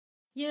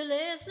You're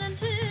listening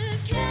to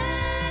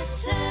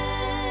Cattails.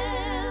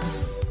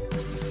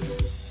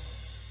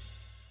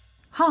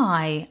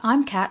 Hi,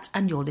 I'm Kat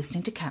and you're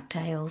listening to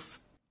Cattails.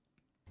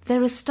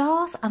 There are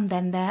stars and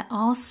then there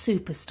are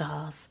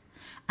superstars.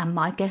 And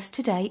my guest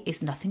today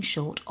is nothing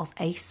short of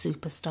a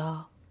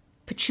superstar.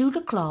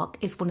 Petula Clark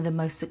is one of the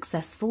most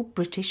successful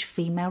British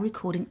female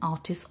recording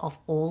artists of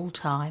all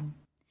time.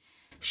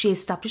 She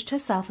established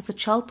herself as a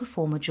child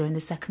performer during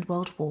the Second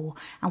World War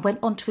and went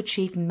on to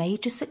achieve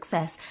major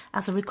success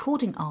as a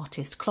recording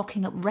artist,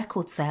 clocking up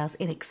record sales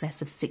in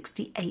excess of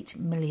 68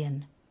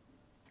 million.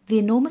 The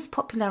enormous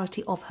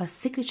popularity of her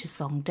signature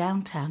song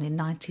Downtown in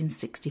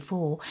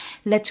 1964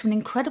 led to an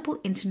incredible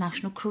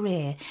international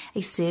career,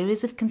 a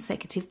series of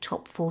consecutive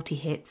top 40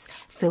 hits,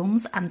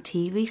 films and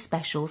TV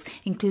specials,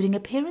 including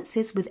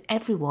appearances with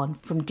everyone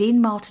from Dean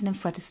Martin and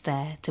Fred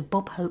Astaire to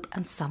Bob Hope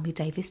and Sammy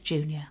Davis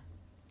Jr.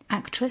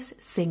 Actress,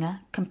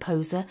 singer,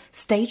 composer,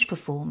 stage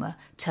performer,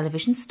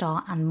 television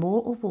star and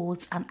more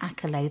awards and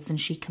accolades than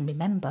she can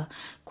remember.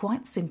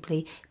 Quite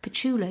simply,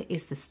 Petula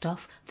is the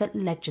stuff that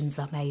legends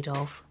are made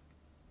of.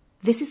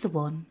 This is The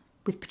One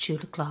with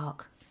Petula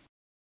Clark.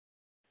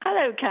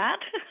 Hello, Kat.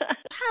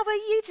 How are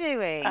you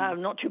doing?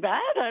 Not too bad,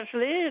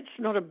 actually. It's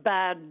not a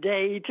bad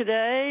day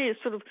today.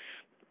 It's sort of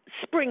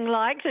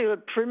spring-like. There are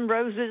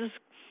primroses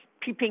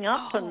peeping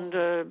up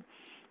and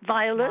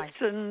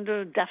violets and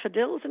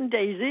daffodils and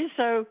daisies.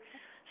 So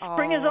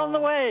spring is on the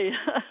way.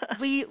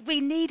 we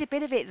need a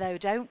bit of it, though,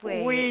 don't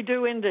we? We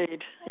do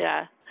indeed,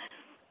 yeah.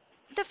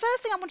 The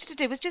first thing I wanted to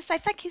do was just say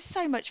thank you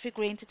so much for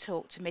agreeing to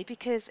talk to me,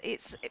 because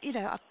it's,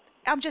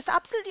 I'm just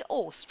absolutely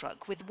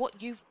awestruck with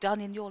what you've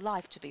done in your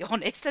life, to be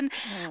honest. And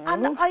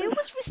I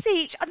always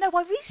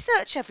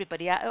research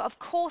everybody. Of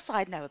course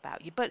I know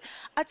about you, but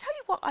I tell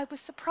you what I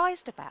was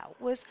surprised about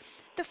was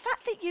the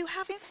fact that you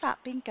have in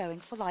fact been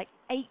going for like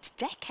 8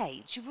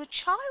 decades. You were a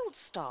child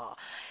star.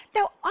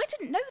 Now, I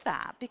didn't know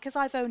that because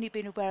I've only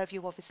been aware of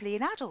you obviously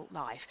in adult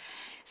life.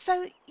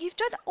 So you've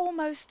done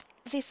almost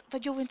this for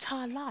your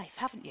entire life,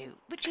 haven't you?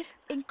 Which is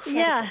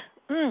incredible.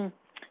 Yeah.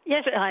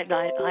 Yes, I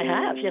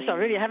have. Yes, I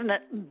really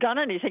haven't done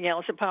anything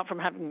else apart from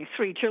having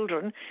 3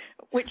 children,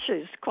 which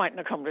is quite an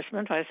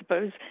accomplishment, I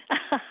suppose.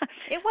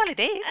 Well, it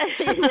is.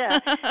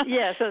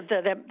 Yeah. So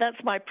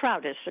that's my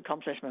proudest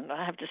accomplishment,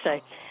 I have to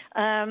say.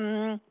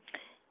 I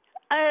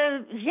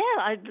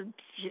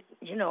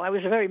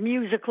was a very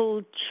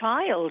musical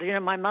child.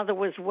 My mother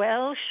was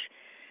Welsh.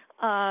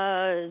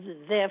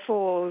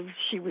 Therefore,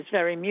 she was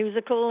very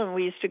musical, and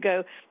we used to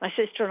go. My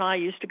sister and I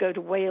used to go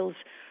to Wales.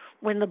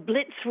 When the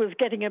Blitz was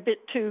getting a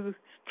bit too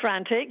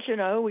frantic,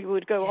 we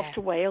would go off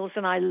to Wales,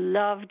 and I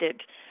loved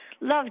it.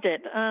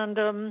 And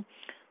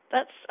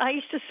I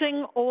used to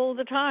sing all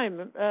the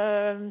time.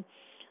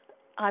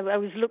 I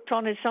was looked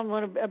on as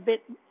someone a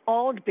bit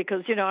odd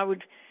because,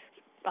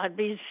 I'd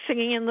be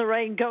singing in the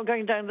rain,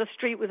 going down the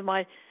street with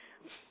my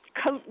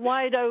coat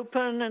wide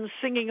open and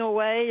singing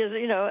away,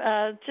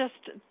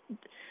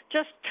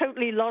 just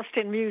totally lost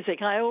in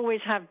music. I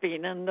always have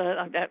been, and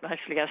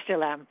actually I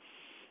still am.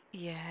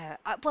 Yeah,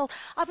 well,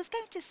 I was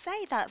going to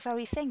say that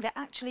very thing, that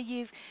actually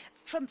you've,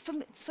 from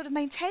sort of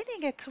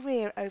maintaining a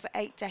career over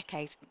 8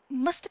 decades,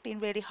 must have been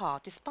really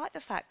hard, despite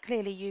the fact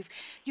clearly you've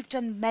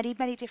done many,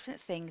 many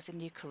different things in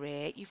your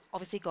career. You've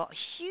obviously got a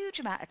huge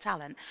amount of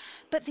talent,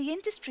 but the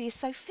industry is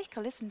so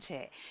fickle, isn't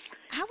it?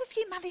 How have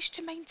you managed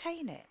to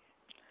maintain it?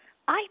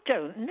 I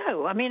don't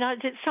know. I mean,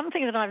 it's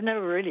something that I've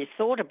never really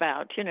thought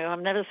about. I've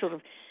never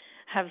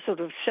have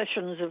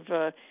sessions of,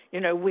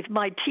 with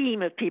my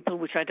team of people,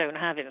 which I don't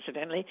have,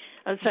 incidentally,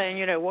 and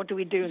saying, what do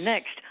we do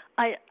next?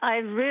 I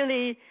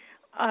really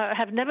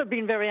have never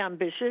been very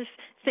ambitious.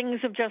 Things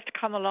have just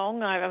come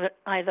along. I've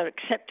either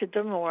accepted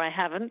them or I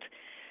haven't.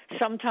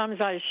 Sometimes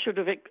I should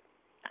have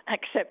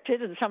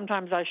accepted and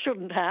sometimes I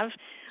shouldn't have.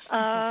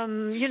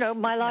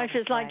 My life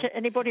is like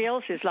anybody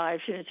else's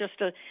life. It's just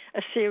a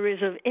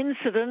series of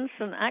incidents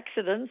and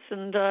accidents,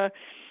 and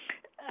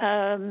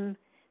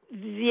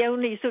the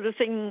only sort of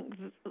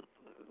thing,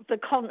 the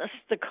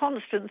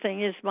constant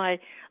thing is my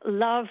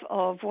love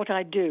of what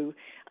I do.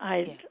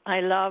 I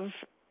love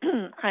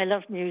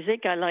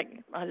music. I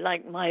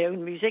like my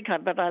own music,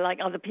 but I like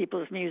other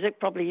people's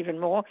music probably even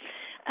more.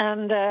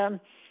 And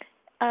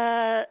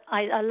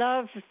I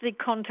love the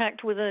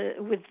contact with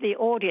the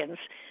audience.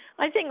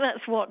 I think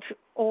that's what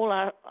all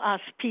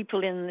us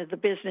people in the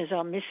business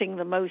are missing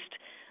the most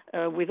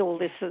with all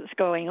this that's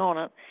going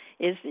on,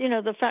 is,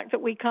 the fact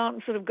that we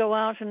can't sort of go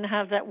out and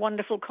have that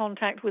wonderful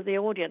contact with the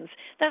audience.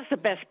 That's the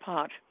best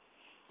part.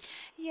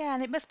 Yeah,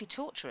 and it must be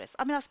torturous.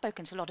 I mean, I've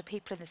spoken to a lot of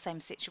people in the same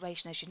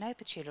situation as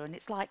Petula, and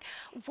it's like,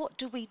 what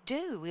do we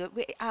do?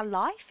 Our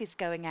life is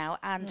going out,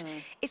 and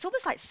it's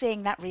almost like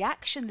seeing that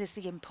reaction is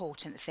the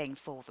important thing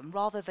for them,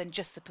 rather than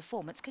just the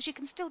performance, because you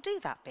can still do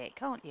that bit,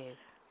 can't you?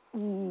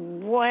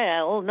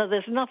 Well, no,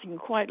 there's nothing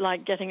quite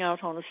like getting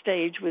out on a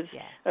stage with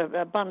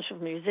a bunch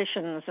of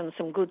musicians and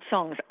some good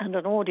songs and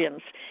an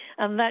audience,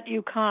 and that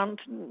you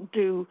can't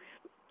do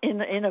in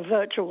a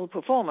virtual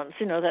performance.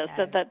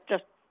 That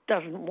just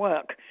doesn't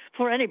work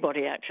for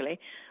anybody, actually.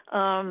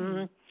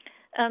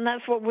 and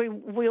that's what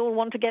we all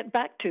want to get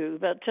back to.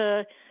 But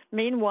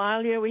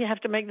meanwhile, we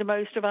have to make the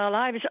most of our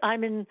lives.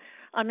 I'm in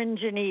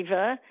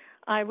Geneva.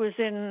 I was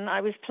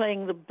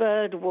playing the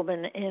bird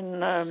woman in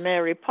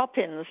Mary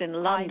Poppins in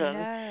London.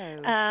 I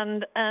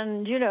know.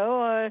 And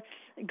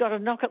got a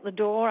knock at the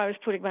door. I was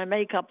putting my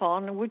makeup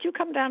on. Would you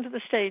come down to the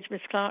stage,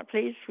 Miss Clark,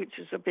 please? Which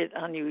is a bit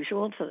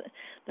unusual for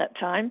that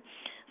time.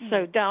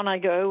 So down I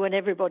go, and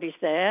everybody's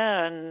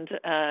there, and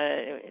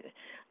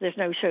there's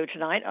no show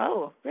tonight.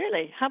 Oh,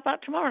 really? How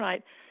about tomorrow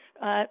night?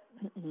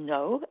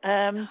 No.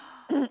 And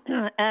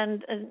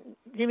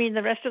you mean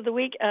the rest of the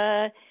week?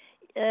 Yeah.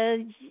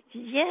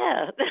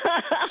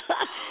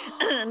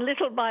 And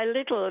little by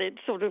little, it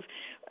sort of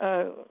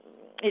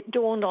it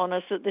dawned on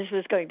us that this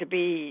was going to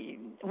be,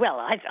 well,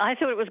 I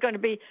thought it was going to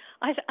be,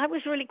 I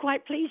was really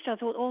quite pleased. I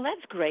thought, oh,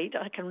 that's great.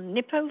 I can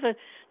nip over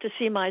to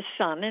see my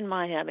son in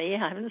Miami. I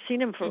haven't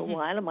seen him for a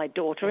while, and my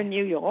daughter in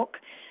New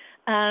York,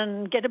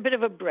 and get a bit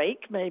of a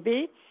break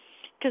maybe,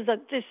 because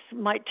this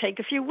might take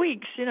a few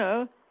weeks,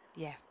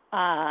 Yeah.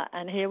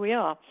 And here we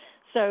are.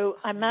 So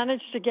I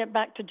managed to get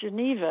back to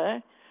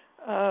Geneva,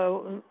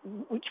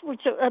 which was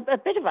a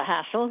bit of a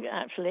hassle,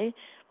 actually,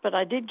 but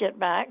I did get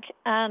back,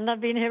 and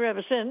I've been here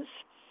ever since.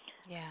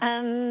 Yeah.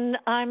 And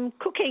I'm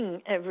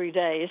cooking every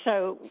day,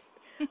 so...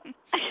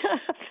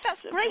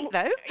 That's great,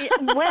 though.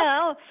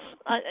 Well,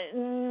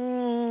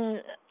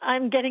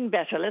 I'm getting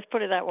better, let's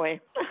put it that way.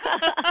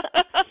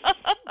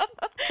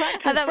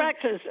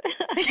 Practice.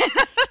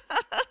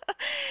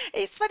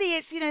 It's funny.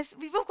 It's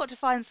we've all got to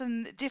find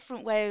some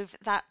different way of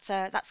that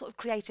sort of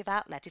creative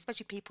outlet,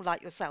 especially people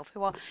like yourself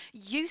who are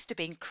used to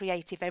being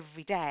creative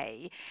every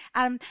day.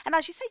 And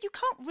as you say, you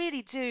can't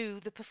really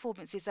do the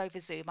performances over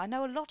Zoom. I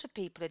know a lot of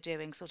people are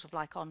doing sort of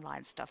like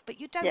online stuff,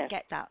 but you don't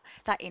get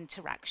that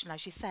interaction,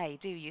 as you say,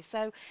 do you?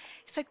 So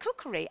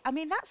cookery. I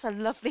mean, that's a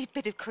lovely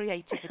bit of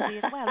creativity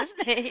as well,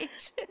 isn't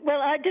it?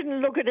 Well, I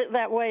didn't look at it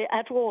that way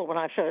at all when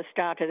I first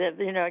started it,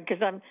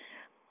 because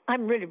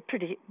I'm really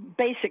pretty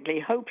basically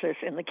hopeless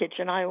in the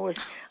kitchen. I always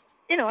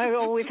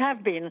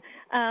have been.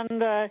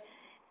 And the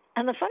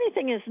funny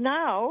thing is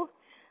now,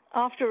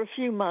 after a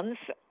few months,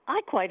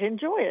 I quite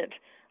enjoy it.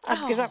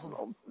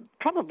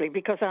 Probably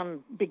because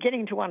I'm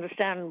beginning to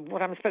understand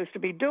what I'm supposed to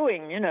be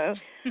doing, and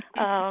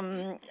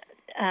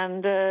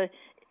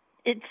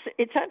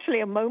it's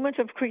actually a moment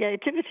of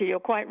creativity. You're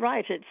quite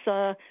right.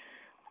 It's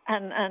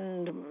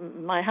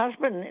and my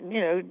husband,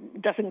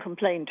 doesn't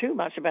complain too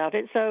much about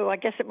it. So I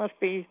guess it must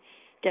be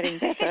getting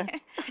better.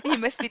 You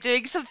must be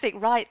doing something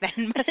right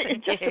then,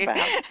 mustn't you? Just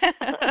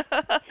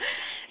about.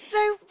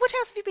 So what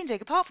else have you been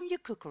doing? Apart from your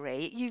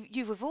cookery,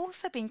 you have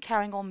also been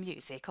carrying on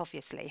music,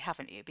 obviously,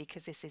 haven't you?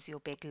 Because this is your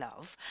big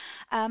love.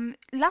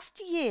 Last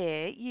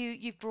year,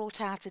 you brought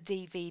out a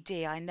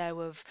DVD, I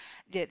know, of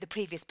the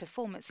previous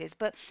performances.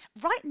 But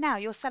right now,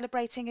 you're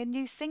celebrating a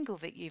new single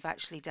that you've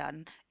actually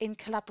done in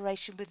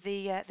collaboration with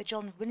the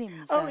John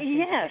Williams Syndicate,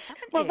 yes.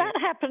 haven't you? Well, that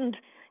happened...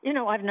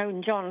 I've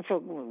known John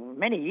for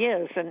many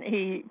years, and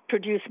he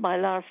produced my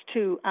last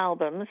two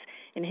albums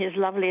in his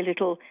lovely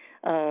little,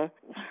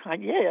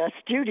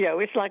 studio.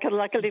 It's like a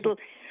little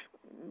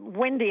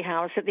Wendy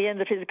house at the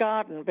end of his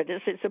garden, but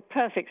it's a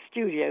perfect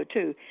studio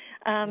too.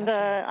 And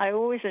I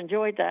always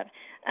enjoyed that.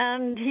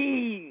 And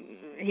he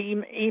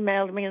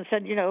emailed me and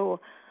said,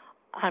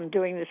 I'm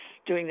doing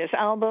this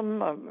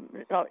album,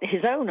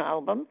 his own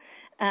album,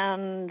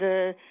 and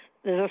there's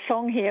a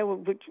song here.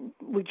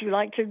 Would you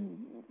like to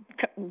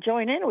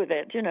join in with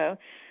it?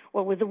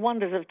 Well, with the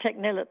wonders of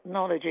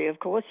technology, of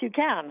course, you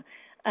can.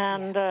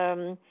 And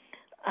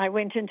I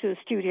went into the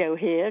studio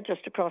here,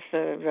 just across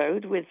the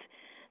road, with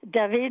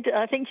David.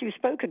 I think you've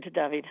spoken to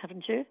David,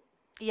 haven't you?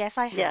 Yes,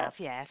 I have.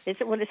 Yes. It's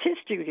his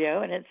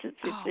studio, and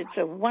it's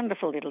a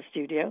wonderful little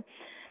studio.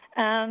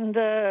 And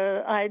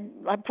I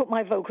put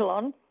my vocal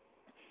on,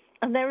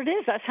 and there it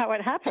is. That's how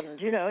it happened.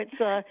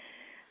 It's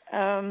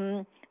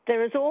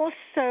there is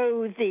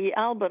also the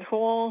Albert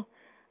Hall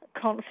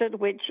concert,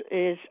 which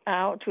is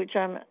out, which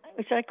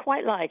I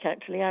quite like,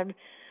 actually. I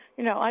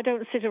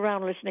don't sit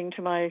around listening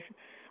to my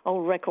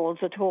old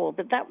records at all,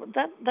 but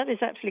that is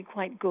actually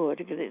quite good,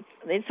 because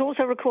it's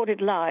also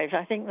recorded live.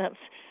 I think that's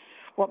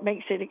what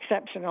makes it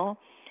exceptional.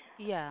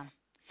 Yeah,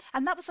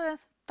 and that was a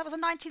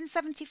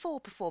 1974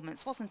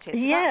 performance, wasn't it? So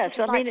yes, that's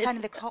sort of like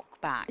turning the clock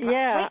back.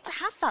 That's great to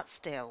have that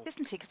still,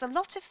 isn't it? Because a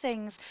lot of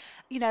things,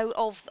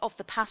 of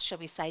the past, shall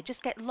we say,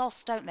 just get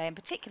lost, don't they? And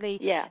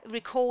particularly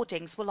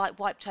recordings were like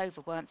wiped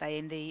over, weren't they,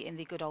 in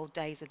the good old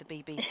days of the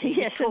BBC?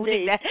 Yes,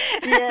 recording indeed.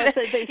 Yes,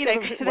 they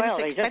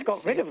just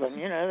got rid of them,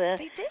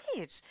 They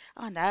did.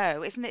 I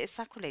know, isn't it? It's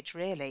sacrilege,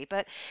 really.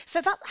 But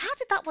so how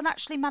did that one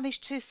actually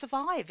manage to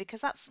survive?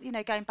 Because that's,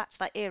 going back to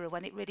that era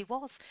when it really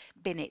was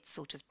Binnett's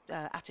sort of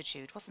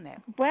attitude, wasn't it?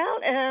 Well,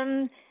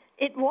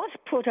 it was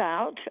put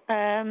out,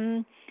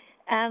 and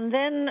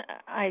then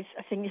I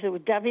think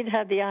David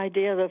had the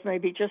idea of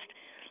maybe just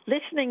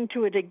listening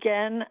to it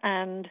again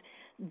and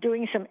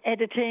doing some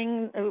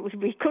editing.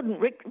 We couldn't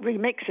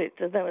remix it;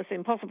 that was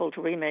impossible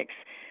to remix.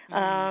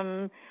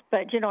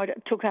 But I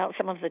took out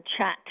some of the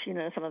chat,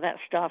 some of that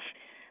stuff,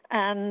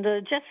 and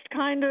just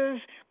kind of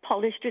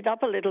polished it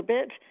up a little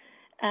bit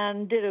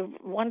and did a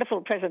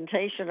wonderful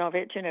presentation of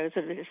it, you know,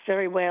 so that it's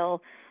very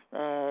well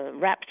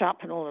wrapped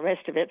up and all the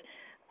rest of it.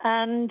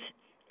 And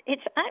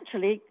it's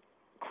actually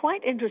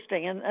quite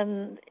interesting.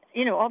 And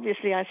you know,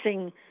 obviously I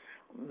sing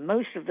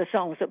most of the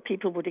songs that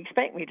people would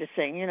expect me to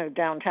sing, you know,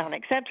 Downtown,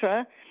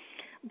 etc.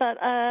 But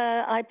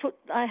I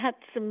had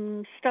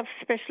some stuff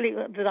specially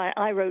that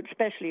I wrote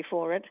specially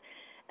for it.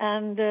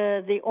 And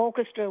the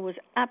orchestra was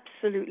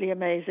absolutely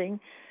amazing.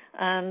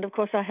 And, of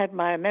course, I had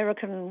my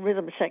American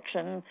rhythm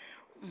section,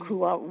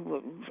 who are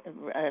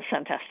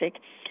fantastic.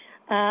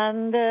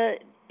 And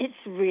it's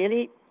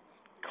really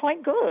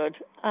quite good.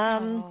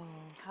 How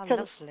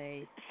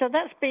lovely. So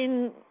that's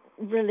been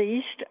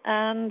released.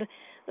 And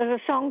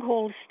there's a song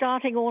called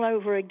Starting All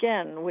Over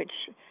Again, which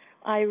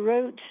I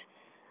wrote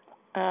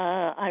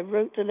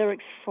the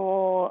lyrics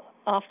for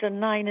after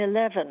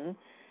 9/11.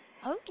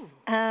 Oh.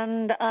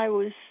 And I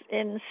was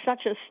in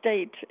such a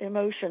state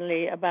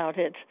emotionally about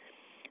it.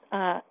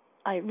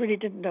 I really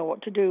didn't know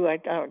what to do. I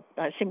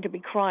seemed to be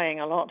crying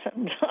a lot.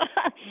 And,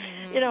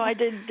 you know, I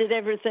did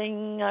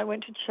everything. I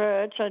went to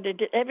church. I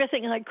did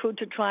everything I could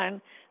to try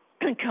and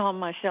calm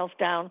myself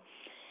down.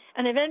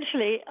 And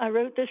eventually I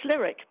wrote this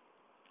lyric.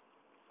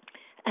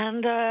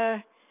 And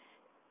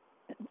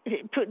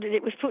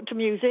it was put to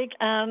music,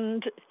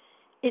 and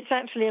it's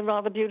actually a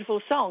rather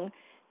beautiful song.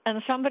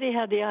 And somebody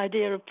had the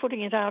idea of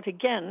putting it out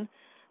again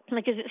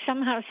because it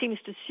somehow seems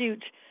to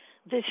suit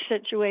this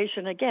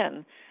situation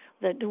again,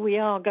 that we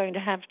are going to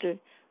have to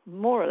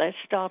more or less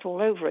start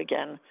all over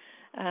again.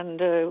 And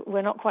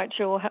we're not quite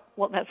sure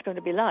what that's going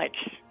to be like.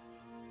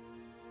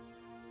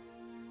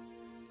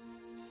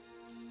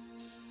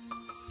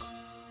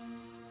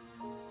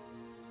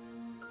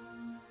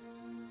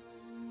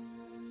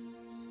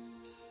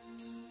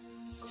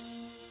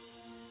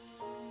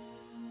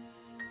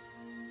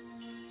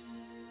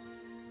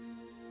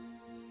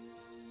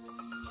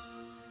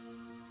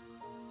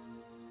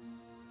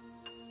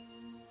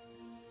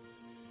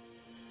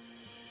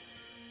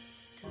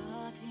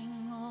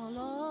 Starting all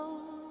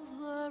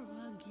over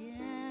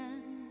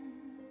again,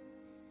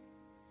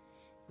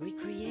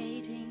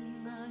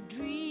 recreating the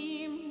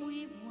dream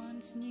we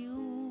once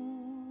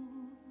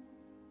knew,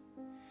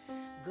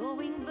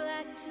 going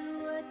back to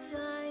a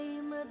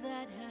time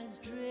that has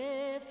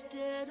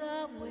drifted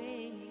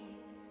away.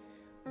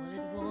 Well,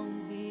 it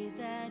won't be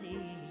that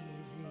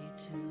easy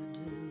to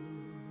do.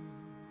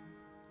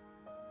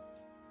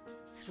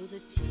 Through the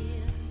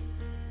tears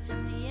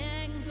and the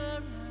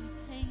anger and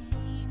pain,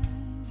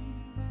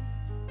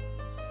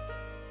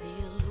 the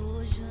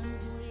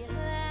illusions we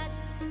had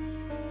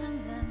and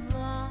then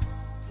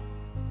lost,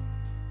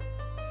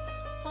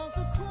 all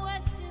the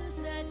questions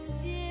that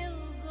still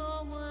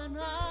go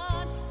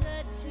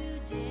unanswered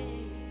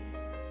today,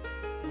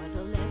 are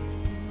the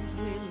lessons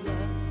we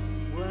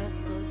learned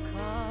worth the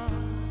cost.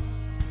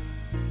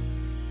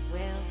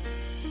 Well,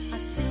 I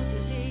still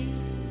believe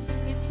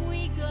if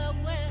we go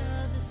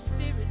where the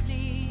Spirit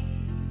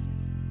leads,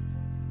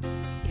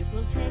 it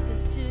will take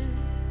us to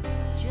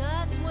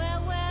just where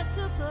we're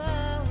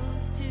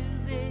supposed to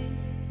be.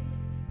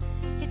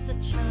 It's a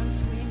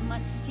chance we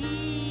must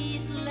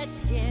seize. Let's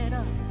get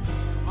up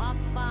off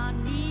our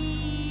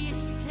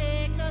knees,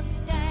 take a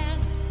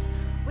stand.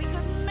 We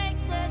could make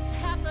this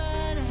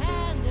happen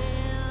hand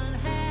in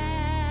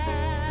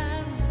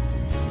hand.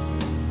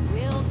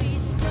 We'll be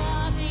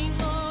starting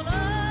all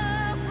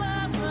over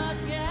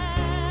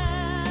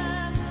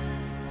again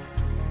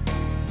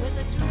with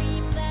a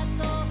dream that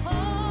the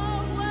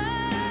whole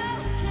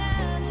world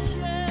can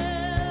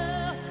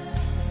share.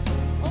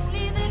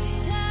 Only this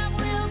time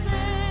we'll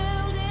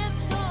build it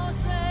so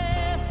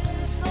safe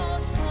and so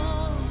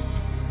strong.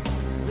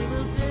 We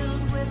will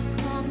build with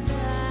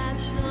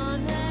compassion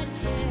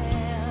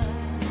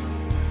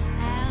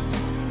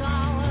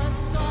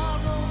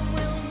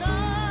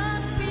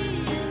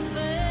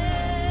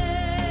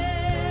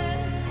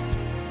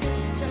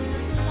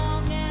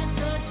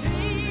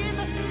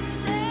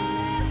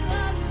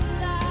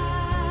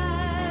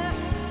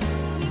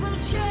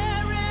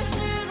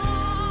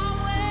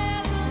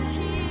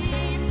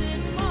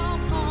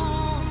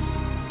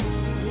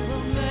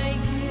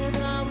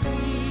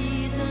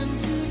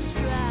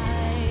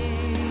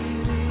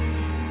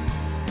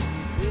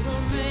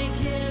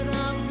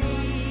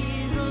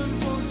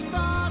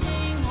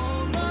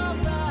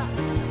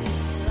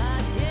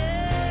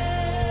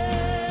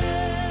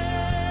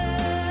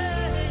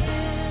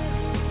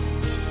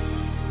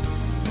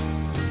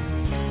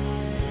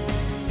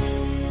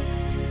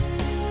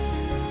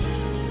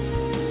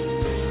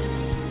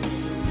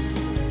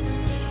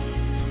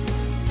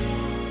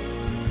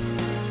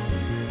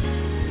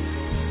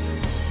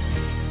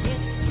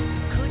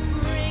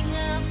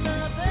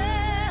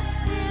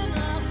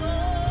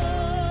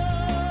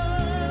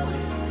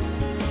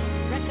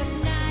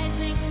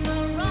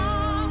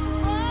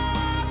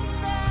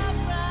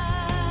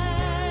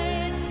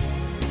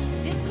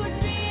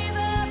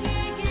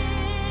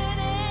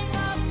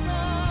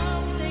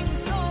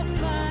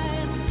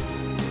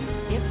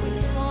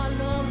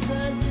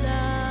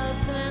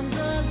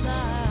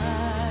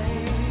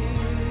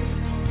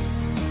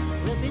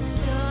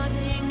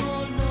starting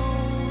all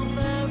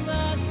over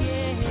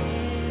again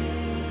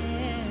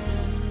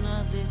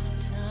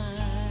this time.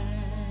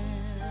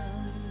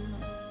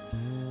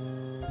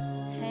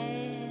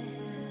 Hey,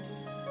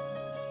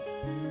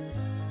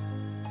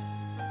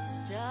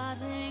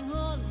 starting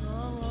all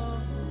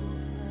over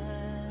again.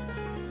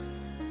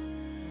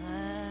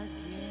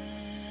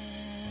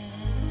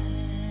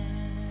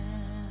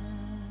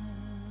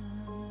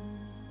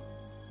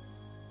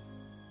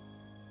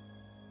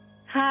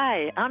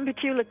 Hi, I'm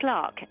Petula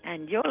Clark,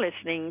 and you're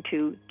listening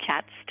to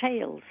Cat's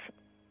Tales.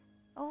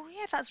 Oh,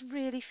 yeah, that's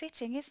really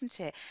fitting, isn't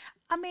it?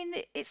 I mean,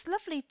 it's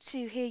lovely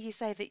to hear you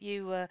say that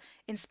you were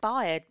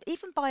inspired,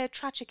 even by a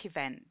tragic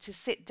event, to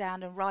sit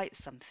down and write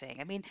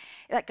something. I mean,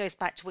 that goes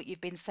back to what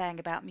you've been saying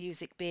about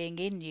music being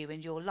in you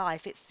and your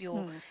life. It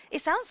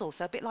sounds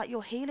also a bit like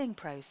your healing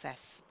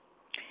process.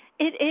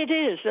 It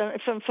is.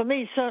 For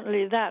me,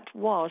 certainly that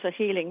was a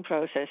healing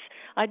process.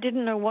 I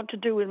didn't know what to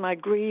do with my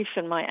grief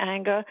and my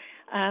anger,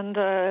 and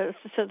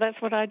so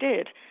that's what I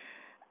did.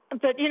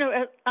 But,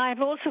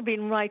 I've also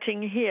been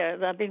writing here.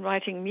 I've been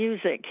writing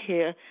music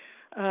here.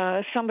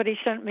 Somebody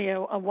sent me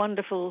a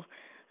wonderful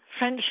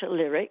French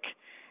lyric,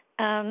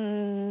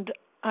 and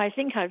I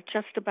think I've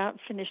just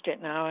about finished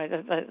it now.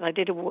 I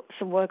did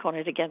some work on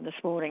it again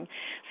this morning.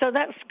 So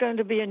that's going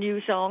to be a new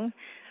song.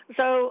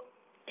 So,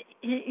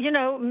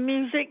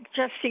 music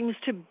just seems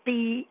to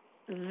be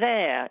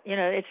there.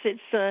 It's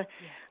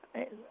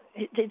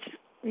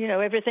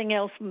everything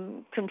else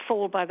can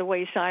fall by the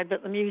wayside,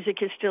 but the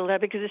music is still there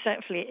because it's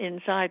actually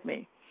inside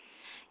me.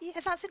 Yeah,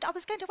 that's it. I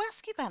was going to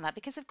ask you about that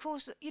because, of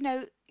course,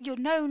 you're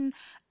known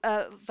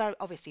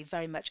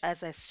very much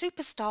as a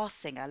superstar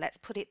singer, let's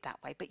put it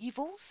that way. But you've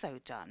also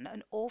done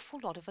an awful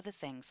lot of other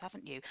things,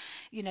 haven't you?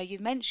 You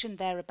mentioned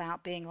there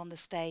about being on the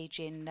stage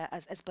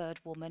as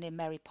Bird Woman in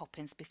Mary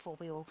Poppins before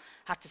we all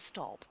had to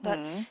stop. But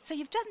so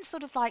you've done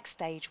sort of like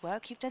stage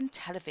work, you've done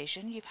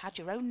television, you've had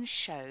your own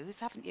shows,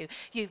 haven't you?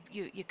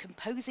 You're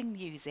composing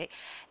music.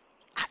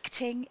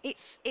 Acting,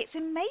 it's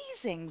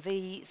amazing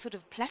the sort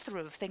of plethora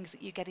of things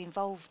that you get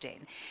involved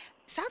in.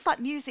 Sounds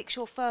like music's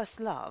your first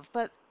love,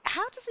 but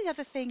how does the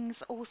other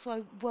things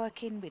also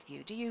work in with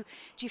you? Do you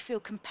feel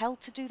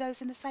compelled to do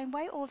those in the same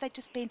way, or have they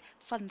just been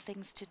fun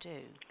things to do?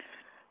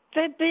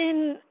 They've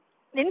been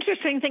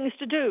interesting things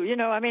to do.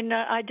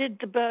 I did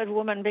the Bird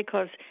Woman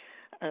because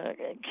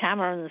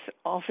Cameron's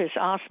office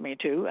asked me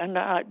to, and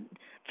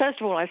first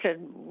of all, I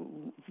said,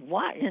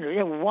 "Why?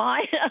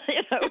 Why?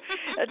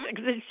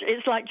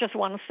 It's like just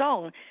one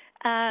song,"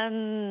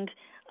 and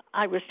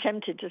I was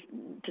tempted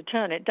to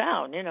turn it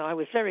down. I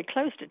was very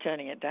close to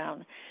turning it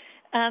down,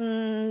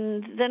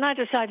 and then I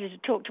decided to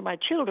talk to my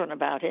children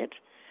about it,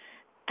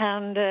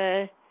 and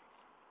they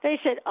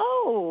said,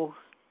 "Oh,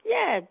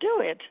 yeah,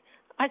 do it."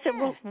 I said,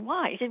 "Well,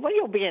 why?" He said, "Well,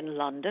 you'll be in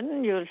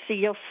London, you'll see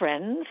your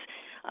friends.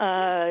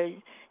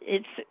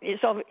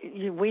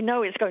 We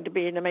know it's going to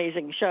be an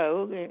amazing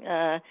show,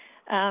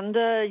 and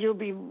you'll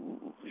be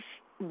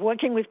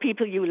working with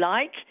people you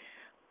like,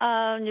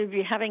 and you'll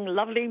be having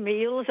lovely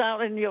meals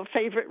out in your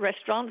favorite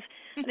restaurants."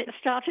 And it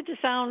started to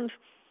sound,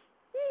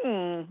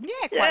 quite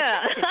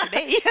attractive to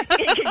me.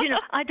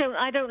 I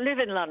don't live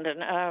in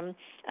London, and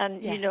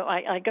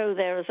I go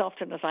there as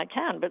often as I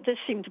can. But this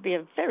seemed to be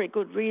a very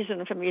good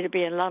reason for me to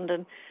be in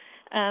London,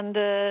 and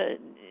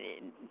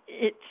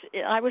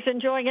I was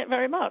enjoying it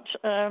very much.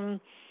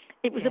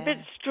 It was a bit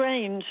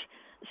strange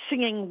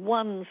singing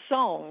one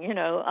song.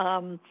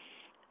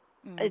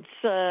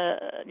 It's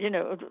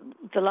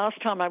the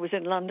last time I was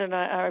in London,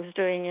 I was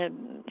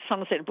doing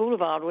Sunset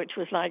Boulevard, which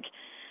was like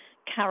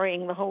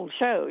carrying the whole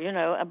show,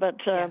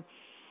 but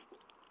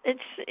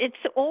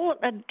it's all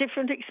a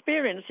different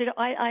experience.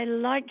 I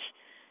like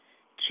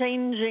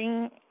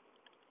changing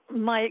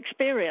my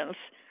experience,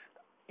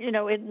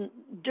 in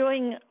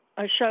doing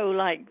a show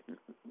like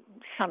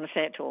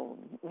Sunset or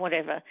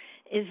whatever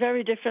is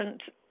very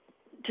different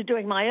to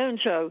doing my own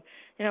show.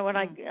 When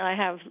I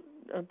have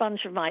a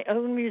bunch of my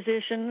own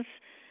musicians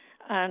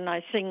and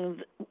I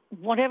sing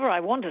whatever I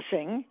want to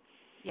sing,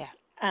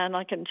 and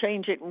I can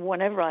change it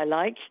whenever I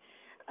like.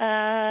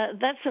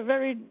 That's a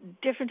very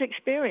different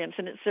experience,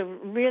 and it's a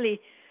really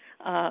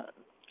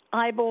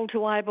eyeball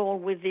to eyeball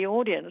with the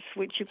audience,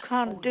 which you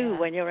can't do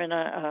when you're in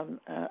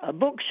a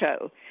book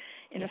show.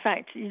 In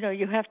fact,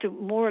 you have to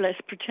more or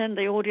less pretend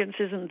the audience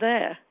isn't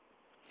there.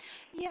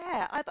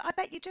 Yeah, I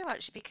bet you do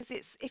actually, because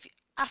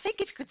I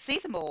think if you could see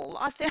them all,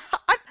 I'd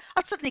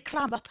suddenly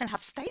climb up and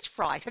have stage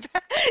fright.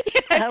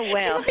 Oh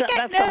well, do you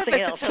get that's something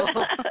nervous else. At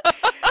all?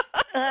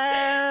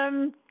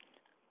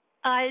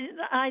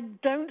 I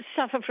don't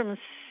suffer from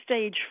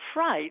stage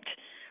fright,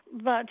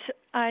 but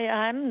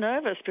I'm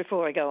nervous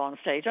before I go on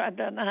stage. I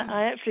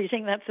actually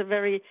think that's a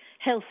very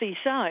healthy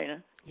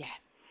sign. Yeah.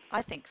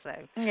 I think so.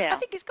 Yeah. I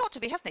think it's got to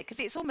be, hasn't it?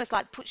 Because it's almost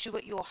like puts you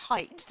at your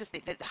height, doesn't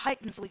it? That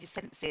heightens all your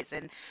senses,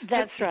 and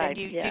That's hopefully then right.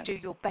 you Yeah. do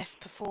your best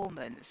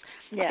performance.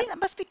 I Yeah. think that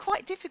must be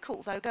quite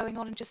difficult, though, going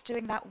on and just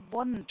doing that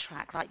one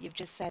track, like you've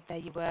just said there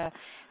you were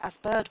as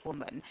Bird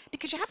Woman,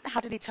 because you haven't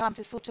had any time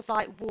to sort of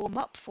like warm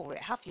up for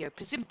it, have you?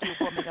 Presumably you're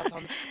warming up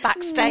on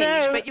backstage,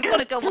 No. but you've got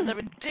to go on there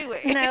and do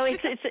it. No,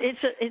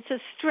 it's a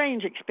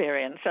strange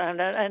experience,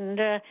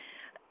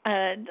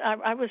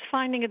 I was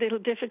finding it a little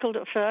difficult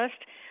at first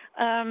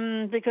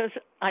because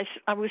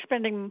I was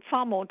spending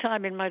far more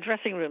time in my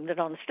dressing room than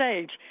on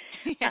stage,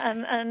 Yeah.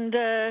 and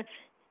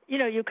you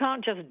know, you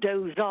can't just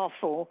doze off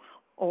or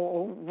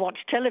watch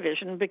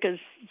television because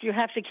you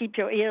have to keep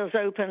your ears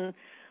open.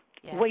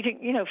 Yeah.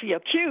 Waiting, you know, for your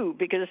cue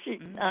because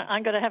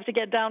I'm going to have to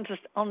get down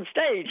on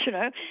stage, you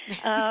know.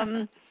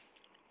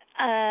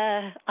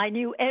 I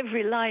knew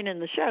every line in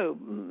the show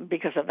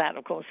because of that,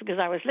 of course, because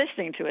I was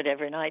listening to it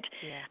every night.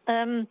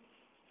 Yeah.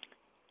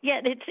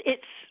 Yet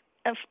it's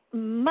a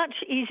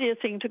much easier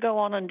thing to go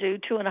on and do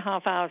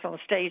 2.5 hours on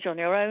stage on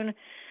your own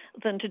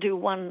than to do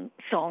one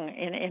song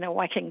in a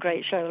whacking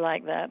great show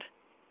like that.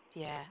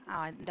 Yeah,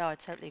 I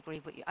totally agree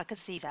with you. I can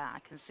see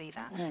that.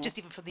 Just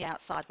even from the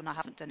outside when I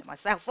haven't done it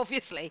myself,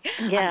 obviously,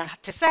 I'm Yeah.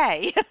 glad to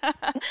say.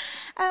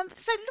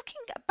 So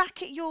looking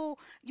back at your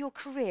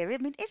career, I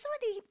mean, is there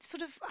any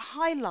sort of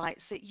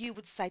highlights that you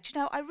would say, do you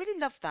know, I really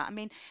love that? I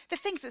mean, the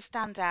things that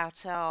stand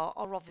out are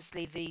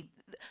obviously the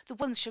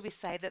ones, shall we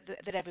say,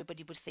 that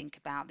everybody would think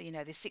about. You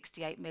know, the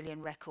 68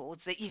 million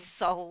records that you've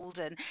sold,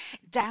 and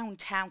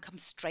Downtown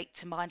comes straight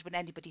to mind when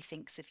anybody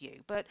thinks of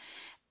you. But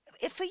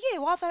for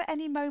you, are there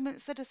any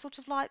moments that are sort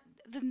of like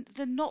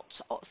the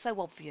not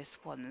so obvious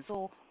ones,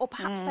 or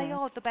perhaps they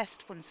are the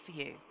best ones for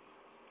you?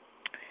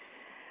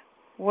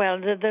 Well,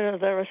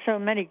 there are so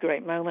many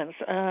great moments,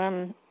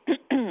 and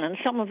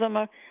some of them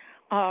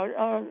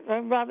are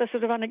rather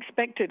sort of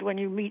unexpected when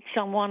you meet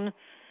someone.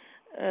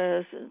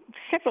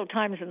 Several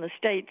times in the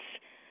States,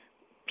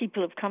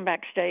 people have come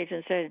backstage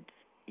and said,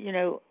 you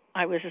know,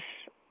 I was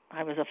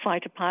a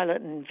fighter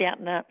pilot in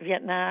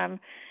Vietnam,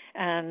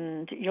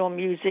 and your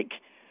music,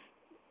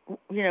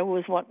 you know,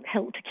 was what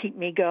helped to keep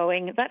me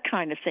going. That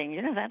kind of thing,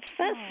 you know, that's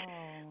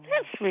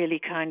really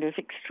kind of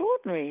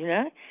extraordinary, you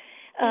know.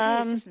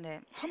 It is, isn't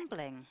it?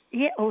 Humbling.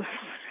 Yeah, oh,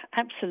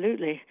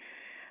 absolutely.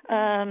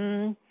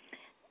 And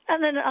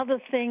then other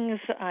things,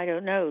 I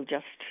don't know,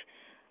 just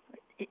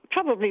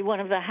probably one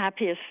of the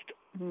happiest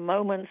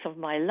moments of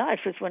my life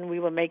was when we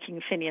were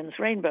making Finian's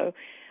Rainbow,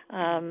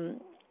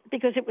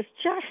 because it was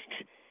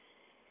just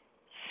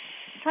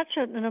such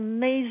an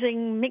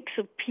amazing mix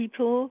of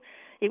people.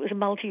 It was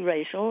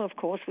multiracial, of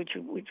course, which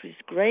was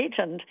great,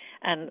 and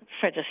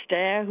Fred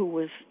Astaire, who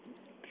was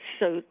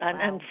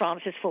and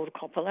Francis Ford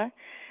Coppola,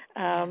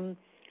 and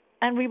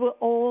we were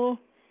all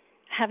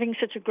having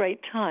such a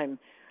great time.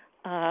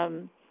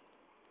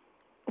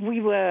 We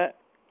were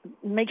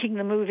making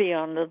the movie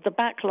on the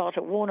back lot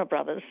at Warner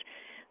Brothers,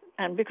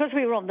 and because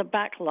we were on the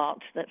back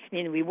lot, that's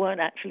meaning we weren't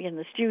actually in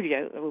the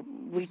studio.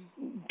 We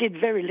did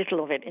very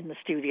little of it in the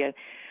studio,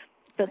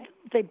 but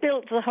they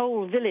built the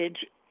whole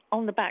village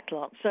on the back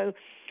lot, so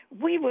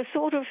we were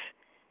sort of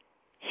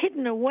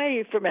hidden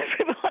away from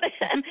everybody.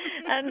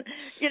 And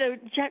you know,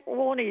 Jack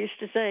Warner used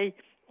to say,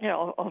 you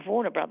know, of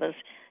Warner Brothers,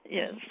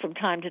 you know, from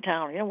time to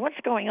time, you know, what's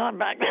going on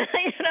back there,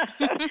 you know.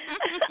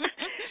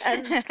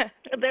 And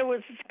there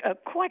was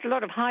quite a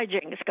lot of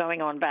hijinks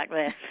going on back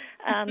there,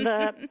 and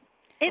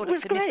it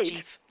was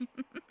great.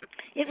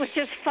 It was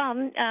just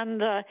fun,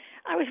 and I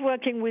was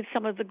working with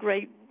some of the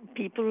great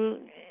people,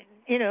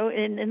 you know,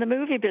 in the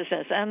movie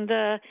business, and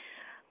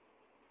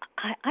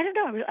I don't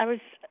know,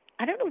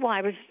 I don't know why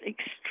I was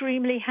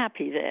extremely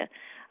happy there.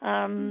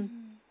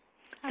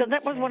 So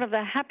that was one of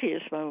the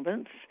happiest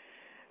moments.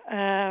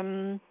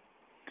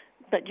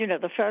 But, you know,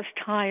 the first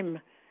time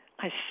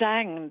I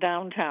sang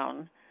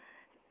Downtown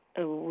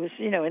was,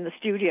 you know, in the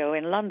studio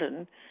in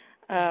London.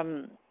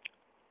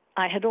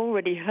 I had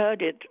already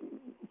heard it.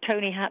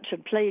 Tony Hatcher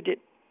played it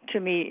to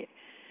me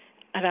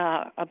at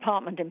our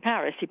apartment in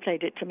Paris. He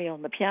played it to me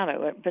on the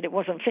piano, but it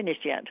wasn't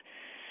finished yet.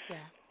 Yeah.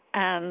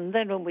 And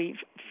then when we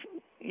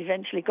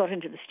eventually got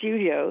into the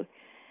studio,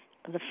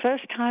 the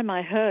first time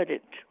I heard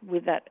it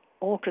with that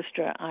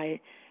orchestra, I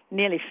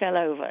nearly fell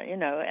over, you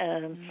know,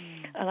 and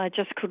I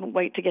just couldn't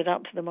wait to get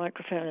up to the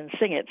microphone and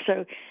sing it.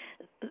 So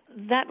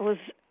that was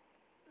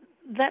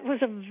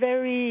a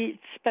very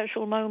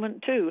special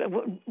moment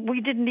too.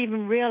 We didn't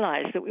even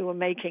realize that we were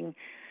making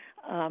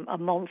a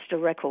monster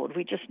record.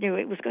 We just knew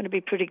it was going to be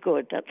pretty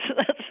good. That's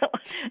all.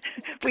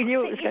 We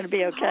knew it was going to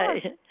be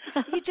okay.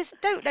 You just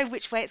don't know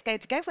which way it's going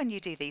to go when you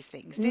do these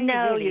things, do you?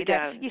 No, really? you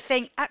don't. You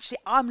think, actually,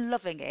 I'm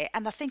loving it,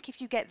 and I think if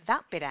you get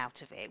that bit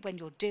out of it when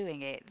you're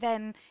doing it,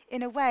 then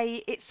in a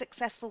way it's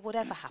successful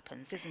whatever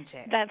happens, isn't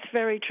it? That's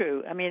very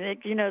true. I mean,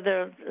 you know,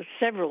 there are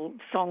several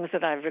songs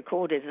that I've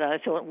recorded that I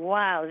thought,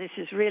 wow, this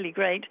is really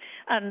great,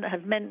 and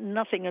have meant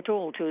nothing at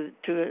all to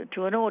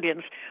an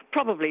audience,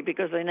 probably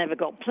because they never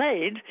got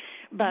played.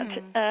 But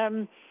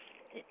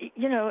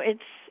you know,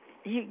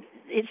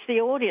 it's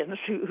the audience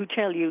who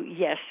tell you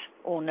yes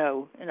or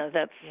no.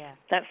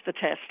 That's the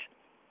test.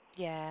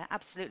 Yeah,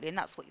 absolutely. And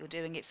that's what you're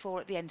doing it for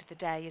at the end of the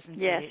day, isn't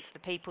it? Yes. It's the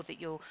people that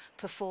you're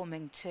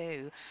performing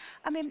to.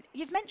 I mean,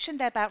 you've mentioned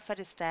there about Fred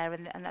Astaire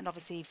and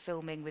obviously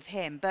filming with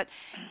him, but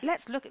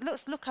let's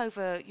look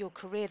over your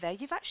career there.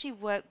 You've actually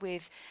worked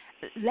with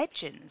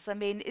legends. I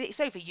mean, it's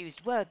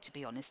overused word, to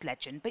be honest,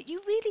 legend, but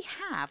you really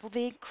have all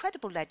the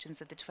incredible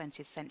legends of the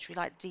 20th century,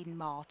 like Dean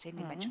Martin,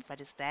 you mentioned Fred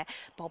Astaire,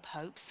 Bob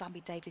Hope,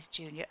 Sammy Davis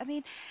Jr. I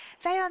mean,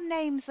 they are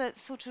names that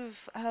sort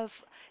of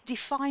have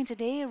defined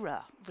an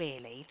era,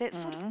 really,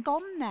 that's sort of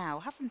gone now,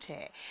 hasn't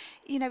it?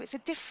 It's a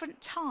different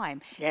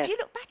time. Yes. Do you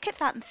look back at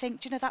that and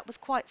think, that was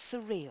quite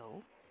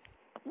surreal?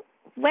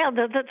 Well,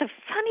 the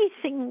funny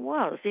thing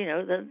was,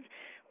 that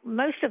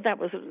most of that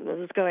was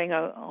going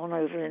on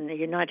over in the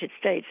United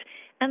States,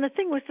 and the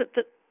thing was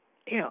that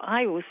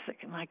I was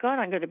thinking, my God,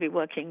 I'm going to be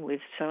working with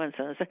so and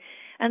so,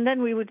 and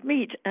then we would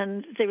meet,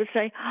 and they would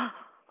say,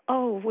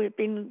 "Oh,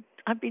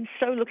 I've been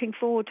so looking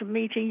forward to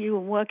meeting you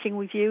and working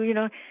with you,"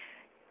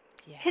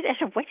 Yeah. I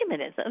said, wait a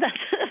minute,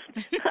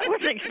 I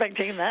wasn't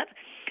expecting that,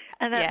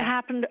 and that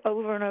happened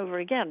over and over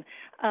again.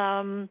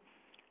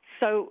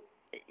 So.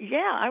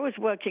 Yeah, I was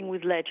working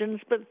with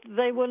legends, but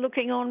they were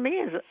looking on me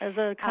as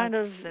a kind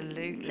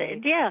Absolutely.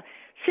 of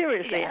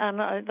seriously, Yeah. and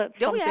that's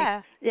something.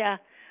 Oh, yeah.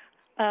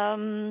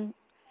 And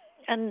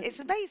It's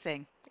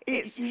amazing.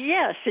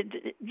 Yes,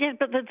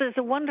 but there's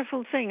a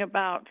wonderful thing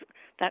about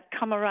that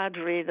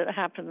camaraderie that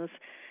happens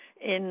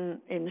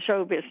in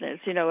show business.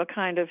 A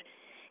kind of,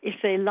 if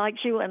they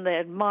like you and they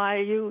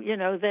admire you,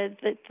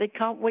 they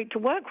can't wait to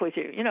work with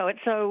you.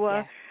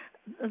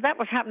 That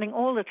was happening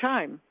all the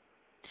time.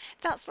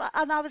 That's right,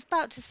 and I was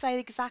about to say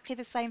exactly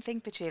the same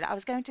thing, Petula. I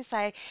was going to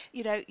say,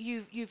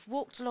 you've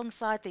walked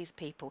alongside these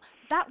people.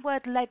 That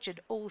word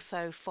legend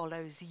also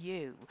follows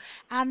you,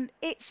 and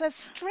it's a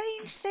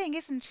strange thing,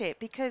 isn't it?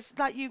 Because,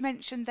 like you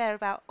mentioned there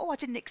about, I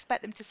didn't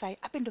expect them to say,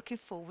 I've been looking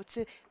forward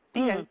to,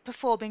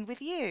 performing with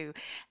you.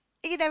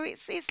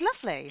 It's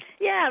lovely.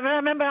 Yeah, I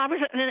remember I was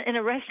in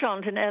a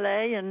restaurant in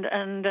LA, and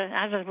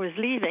as I was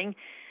leaving,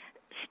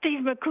 Steve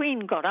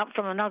McQueen got up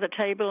from another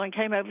table and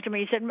came over to me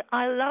and said,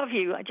 "I love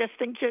you. I just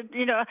think you're,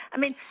 I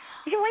mean,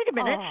 wait a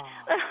minute."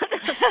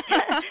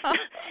 Oh.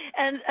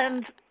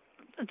 and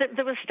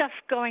there was stuff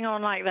going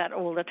on like that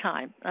all the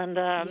time. And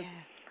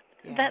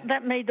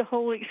that made the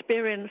whole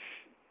experience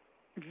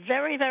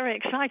very, very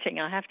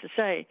exciting, I have to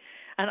say,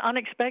 and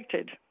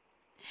unexpected.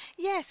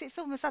 Yes, it's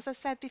almost, as I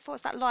said before,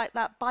 it's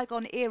that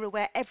bygone era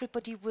where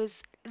everybody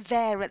was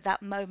there at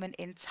that moment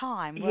in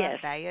time, weren't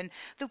Yes. they? And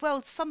the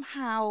world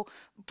somehow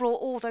brought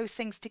all those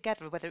things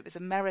together, whether it was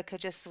America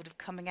just sort of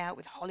coming out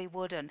with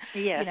Hollywood and,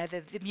 Yes.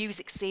 the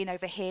music scene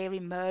over here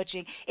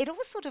emerging. It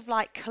all sort of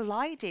like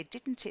collided,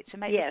 didn't it, to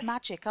make Yes. this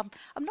magic? I'm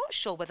not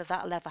sure whether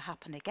that'll ever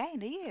happen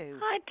again, are you?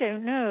 I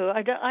don't know.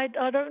 I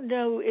don't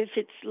know if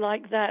it's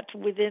like that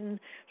within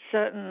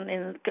certain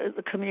in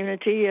the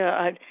community.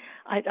 I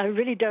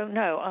really don't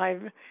know.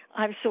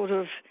 I've sort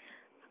of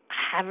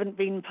haven't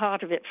been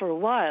part of it for a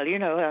while.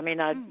 I mean,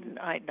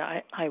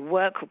 I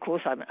work. Of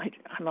course, I'm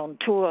on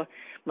tour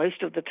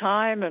most of the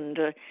time, and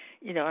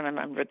and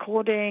I'm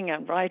recording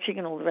and writing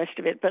and all the rest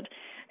of it. But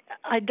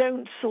I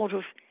don't sort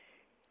of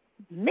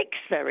mix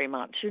very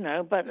much.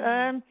 But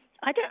I'm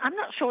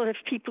not sure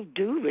if people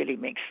do really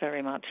mix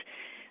very much.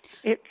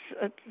 It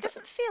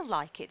doesn't feel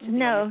like it, to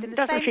be honest, in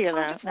the same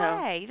kind of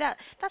way. No.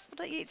 That's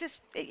what you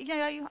just,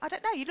 I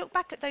don't know. You look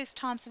back at those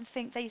times and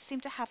think they seem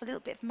to have a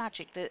little bit of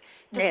magic that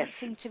doesn't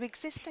seem to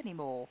exist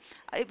anymore.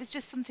 It was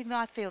just something that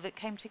I feel that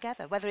came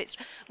together. Whether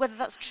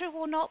that's true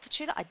or not,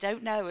 Petula, I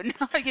don't know. And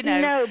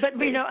No, but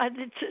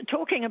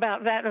talking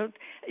about that,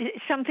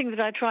 it's something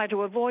that I try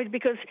to avoid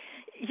because.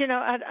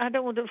 I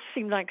don't want to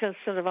seem like a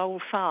sort of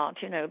old fart,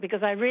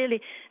 because I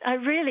really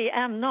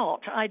am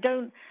not. I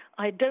don't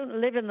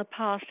live in the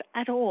past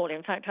at all.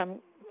 In fact,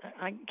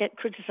 I get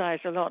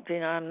criticized a lot.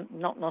 I'm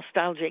not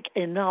nostalgic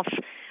enough.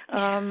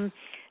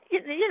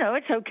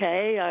 It's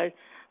okay.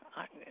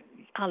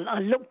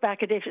 I'll look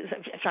back at it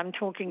if I'm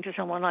talking to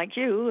someone like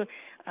you.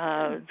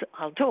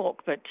 I'll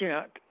talk, but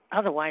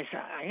otherwise,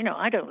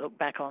 I don't look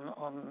back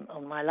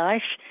on my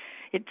life.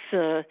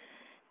 It's.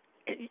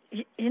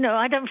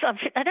 I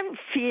don't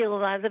feel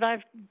that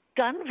I've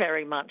done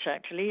very much,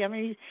 actually. I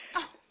mean,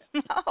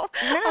 no.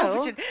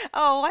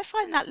 I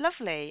find that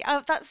lovely.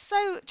 That's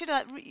so.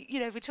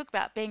 We talk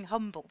about being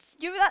humble.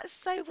 That's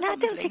so humbling. I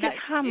don't think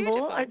it's humble.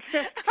 Beautiful. It's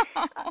just,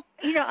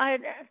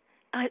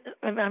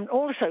 I'm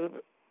also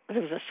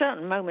there was a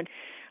certain moment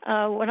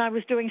when I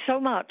was doing so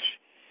much.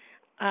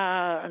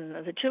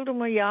 And the children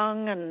were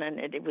young, and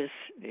it was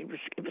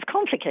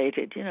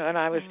complicated, and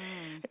I was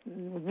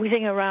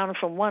whizzing around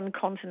from one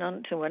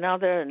continent to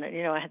another, and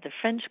I had the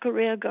French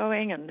career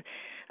going, and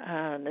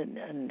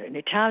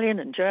Italian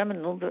and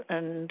German,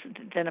 and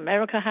then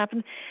America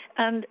happened,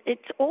 and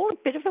it's all a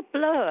bit of a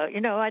blur,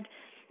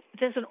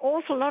 there's an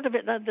awful lot of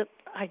it that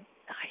I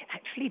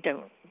actually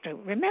don't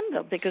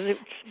remember because it's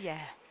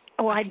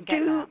I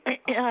do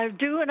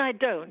and I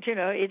don't,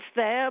 it's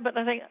there, but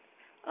I think.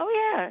 Oh,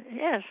 yeah,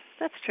 yes,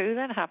 that's true.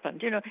 That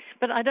happened,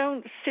 But I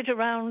don't sit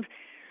around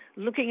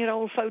looking at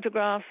old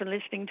photographs and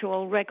listening to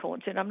old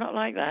records, and I'm not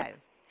like that. No.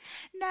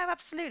 No,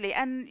 absolutely.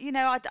 And,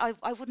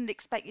 I wouldn't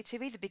expect you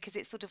to either, because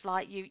it's sort of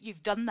like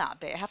you've done that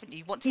bit, haven't you?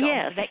 You want to get on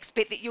to Yes. the next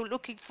bit that you're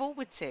looking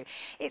forward to.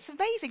 It's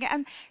amazing.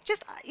 And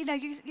just,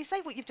 you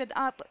say what you've done,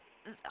 but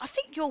I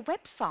think your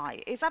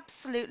website is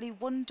absolutely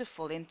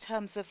wonderful in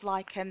terms of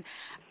like an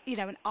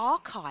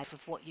archive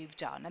of what you've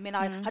done. I mean,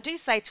 I do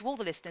say to all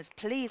the listeners,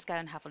 please go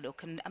and have a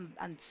look and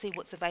see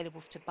what's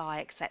available to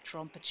buy, etc.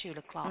 on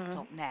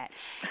petulaclark.net.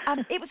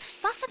 It was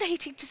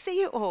fascinating to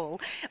see it all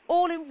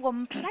in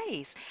one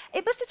place.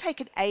 It must have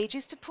taken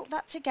ages to put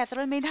that together.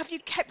 I mean, have you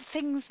kept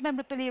things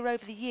memorabilia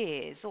over the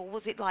years, or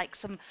was it like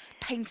some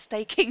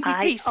painstaking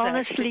research I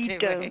honestly to do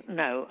don't it?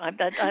 know. I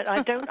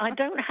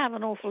don't have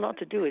an awful lot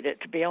to do with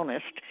it, to be honest.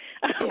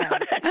 Yeah.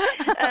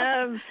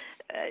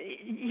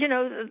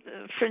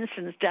 For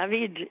instance,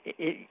 David,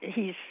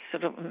 he's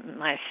sort of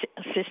my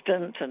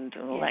assistant and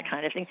all that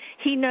kind of thing.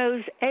 He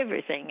knows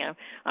everything.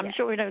 I'm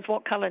sure he knows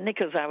what color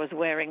knickers I was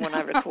wearing when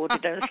I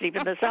recorded Don't Sleep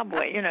in the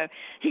Subway.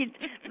 He's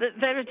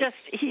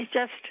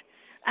just,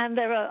 and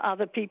there are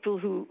other people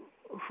who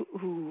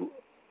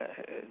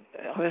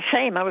are the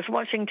same. I was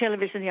watching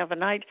television the other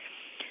night,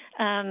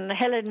 and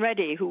Helen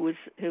Reddy, whom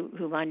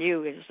I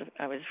knew,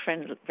 I was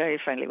very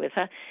friendly with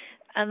her,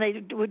 and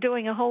they were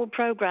doing a whole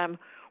program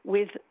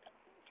with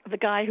the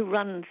guy who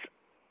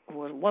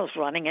was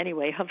running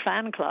anyway, her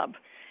fan club.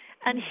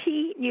 And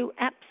he knew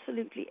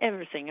absolutely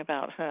everything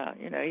about her.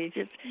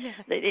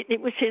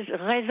 It was his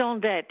raison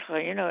d'être.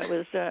 It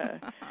was,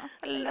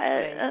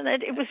 and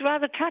it was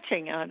rather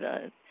touching.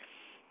 Yeah.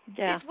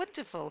 It's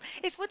wonderful.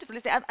 It's wonderful,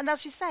 isn't it? And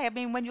as you say, I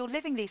mean, when you're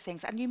living these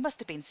things, and you must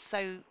have been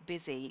so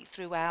busy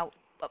throughout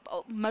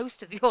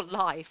most of your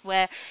life,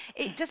 where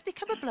it does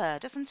become a blur,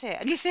 doesn't it?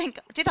 And you think,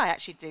 did I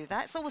actually do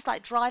that? It's almost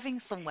like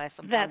driving somewhere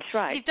sometimes. That's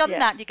right. If you've done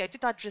that, and you go,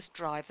 did I just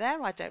drive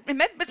there? I don't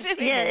remember doing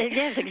it.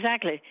 Yes,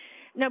 exactly.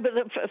 No, but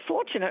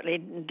fortunately,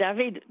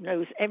 David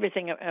knows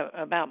everything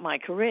about my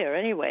career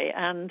anyway,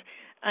 and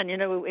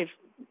if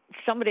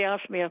somebody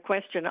asks me a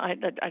question, I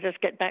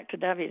just get back to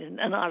David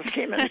and ask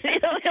him, and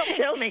he'll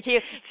tell me.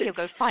 He'll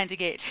go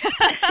finding it.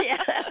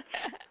 Yeah.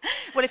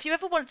 Well, if you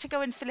ever want to go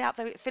and fill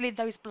in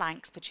those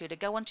blanks, Petula,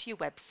 go onto your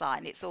website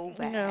and it's all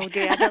there. No,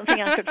 dear, I don't think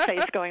I could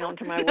face going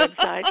onto my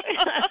website.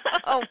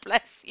 Oh,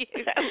 bless you.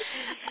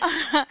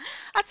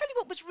 I'll tell you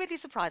what was really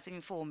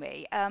surprising for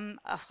me.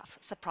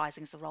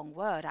 Surprising is the wrong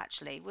word,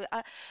 actually.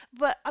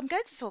 But I'm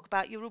going to talk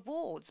about your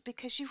awards,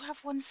 because you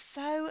have won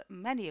so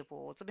many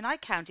awards. I mean, I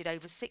counted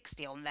over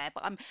 60 on there,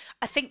 but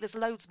I think there's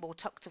loads more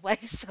tucked away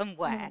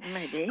somewhere.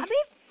 Maybe. I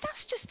mean,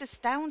 that's just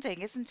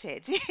astounding, isn't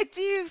it?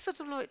 Do you sort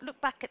of look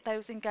back at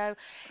those and go,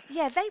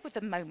 yeah, they were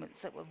the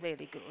moments that were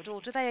really good, or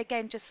do they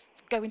again just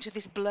go into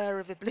this blur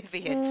of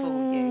oblivion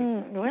for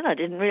you? Well, I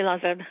didn't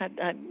realise I'd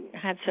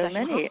had so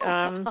many.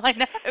 I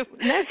know.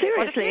 No,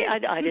 seriously,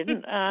 I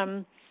didn't.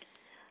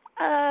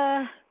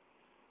 I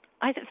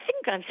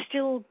think I've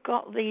still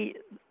got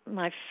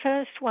my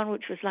first one,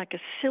 which was like a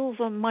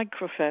silver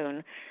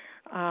microphone.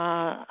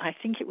 I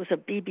think it was a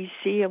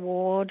BBC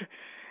award.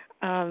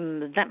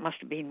 That must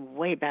have been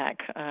way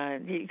back.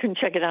 You can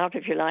check it out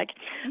if you like.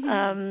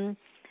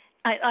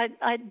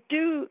 I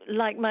do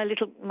like my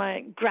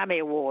Grammy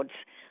awards,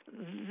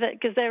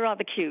 because they're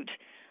rather cute,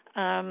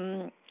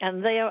 and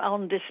they are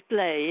on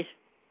display.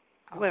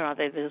 Where are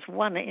they? There's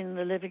one in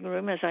the living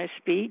room as I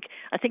speak.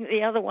 I think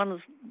the other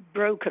one's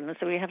broken,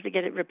 so we have to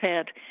get it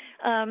repaired.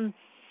 I've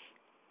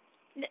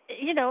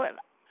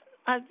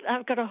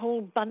got a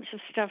whole bunch of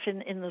stuff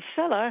in the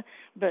cellar,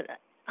 but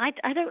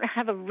I don't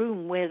have a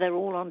room where they're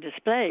all on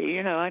display,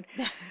 I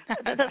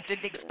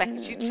didn't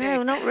expect you to.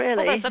 No, not really.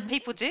 Although some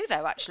people do,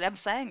 though, actually. I'm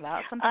saying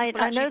that. Some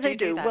people I know they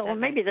do. That, well,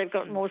 maybe they've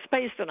got more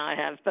space than I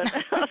have, but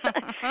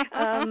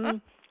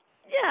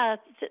yeah,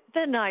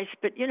 they're nice.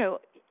 But,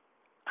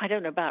 I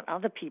don't know about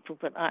other people,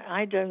 but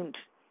I don't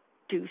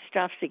do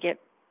stuff to get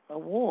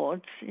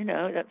awards.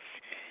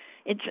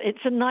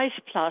 It's a nice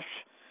plus.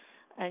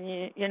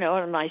 And,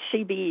 and my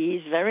CBE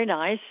is very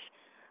nice.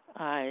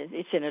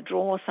 It's in a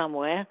drawer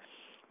somewhere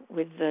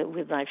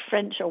with my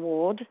French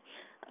award.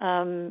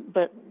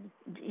 But,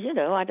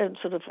 I don't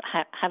sort of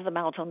have them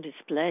out on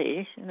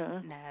display,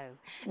 No,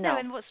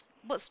 and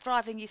what's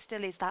driving you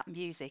still is that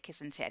music,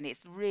 isn't it? And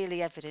it's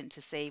really evident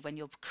to see when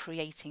you're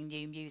creating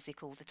new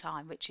music all the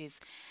time, which is,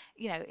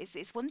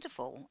 it's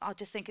wonderful. I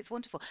just think it's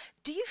wonderful.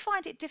 Do you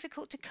find it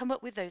difficult to come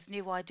up with those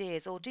new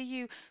ideas, or do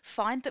you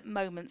find that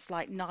moments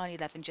like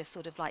 9/11 just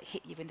sort of like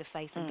hit you in the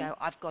face and go,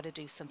 I've got to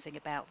do something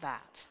about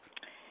that?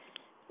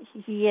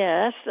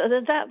 Yes,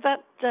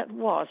 that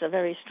was a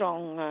very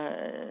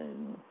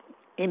strong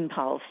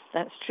impulse.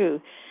 That's true.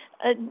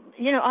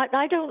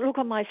 I don't look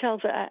on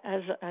myself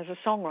as a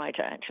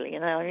songwriter. Actually,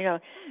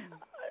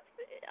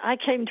 I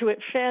came to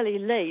it fairly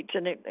late,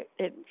 and it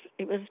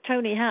was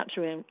Tony Hatt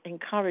who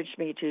encouraged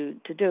me to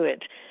do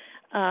it.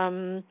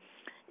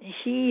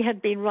 He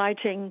had been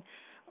writing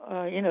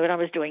and I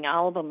was doing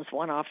albums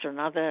one after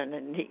another, and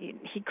then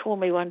he called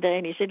me one day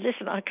and he said,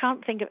 listen, I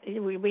can't think of,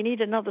 we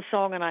need another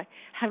song and I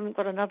haven't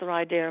got another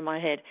idea in my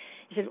head.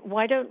 He said,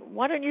 why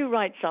don't you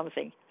write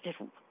something? I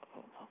said,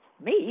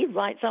 me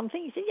write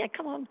something? He said, yeah,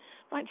 come on,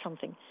 write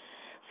something.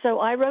 So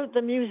I wrote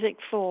the music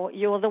for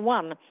You're the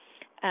One,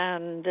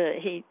 and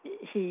he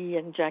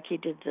and Jackie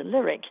did the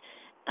lyric,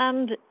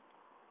 and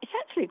it's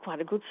actually quite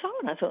a good song.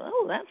 And I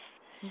thought,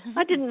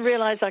 I didn't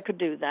realize I could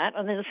do that.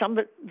 And then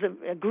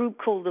a group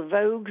called the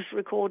Vogues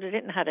recorded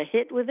it and had a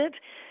hit with it.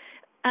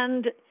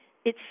 And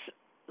it's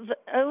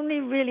only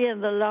really in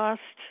the last,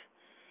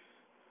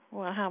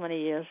 how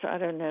many years? I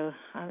don't know.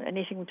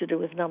 Anything to do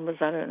with numbers,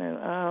 I don't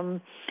know.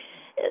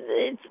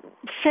 It's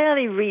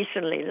fairly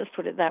recently, let's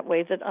put it that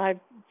way, that I've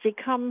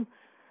become,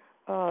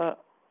 I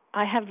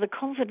have the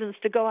confidence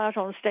to go out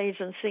on stage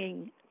and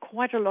sing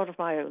quite a lot of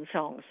my own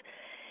songs.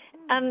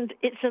 And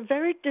it's a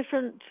very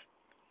different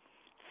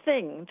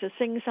thing to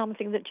sing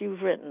something that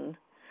you've written.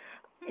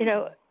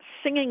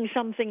 Singing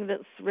something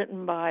that's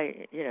written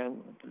by,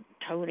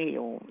 Tony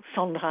or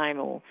Sondheim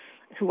or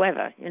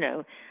whoever,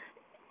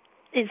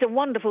 is a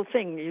wonderful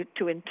thing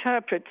to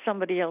interpret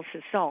somebody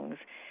else's songs.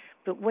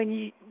 But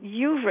when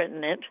you've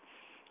written it,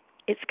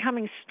 it's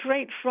coming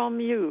straight from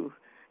you.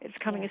 It's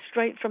coming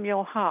straight from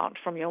your heart,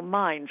 from your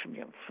mind, from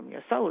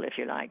your soul, if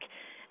you like.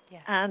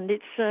 Yeah. And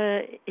it's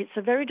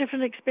a very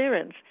different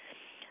experience.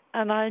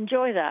 And I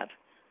enjoy that.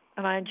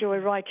 And I enjoy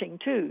writing,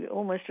 too,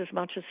 almost as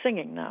much as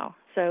singing now.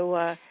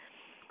 So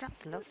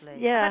that's lovely.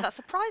 Yeah. I bet that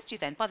surprised you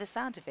then, by the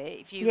sound of it.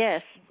 If you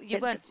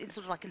weren't sort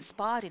of like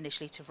inspired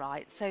initially to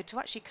write, so to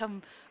actually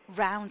come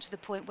round to the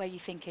point where you're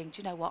thinking,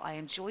 do you know what, I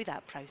enjoy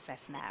that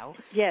process now.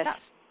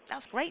 Yes.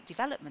 That's great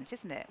development,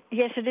 isn't it?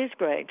 Yes, it is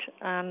great.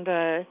 And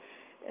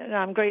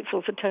I'm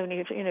grateful for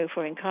Tony,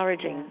 for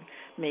encouraging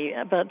me.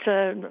 But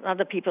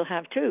other people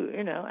have too,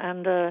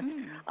 and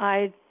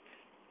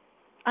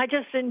I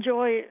just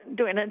enjoy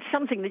doing it. It's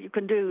something that you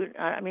can do.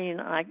 I mean,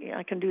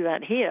 I can do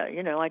that here.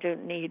 I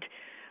don't need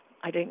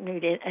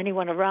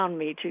anyone around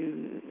me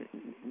to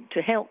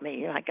help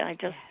me. Like I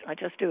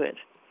just do it.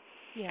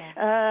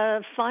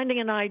 Yeah. Finding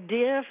an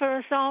idea for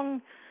a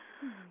song.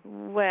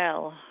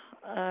 Well,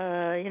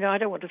 I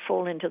don't want to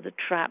fall into the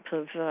trap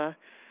of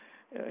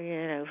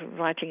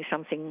writing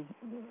something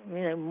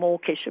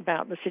mawkish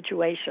about the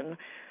situation.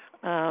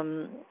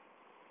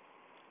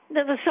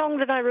 The song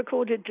that I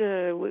recorded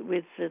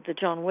with the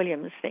John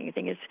Williams thing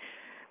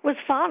was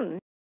fun.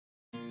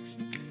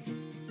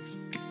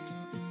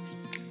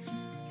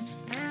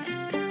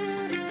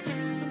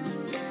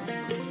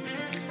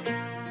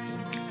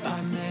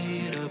 I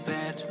made a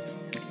bet,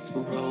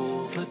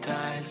 rolled the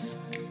dice,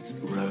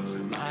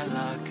 rode my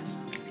luck,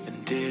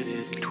 and did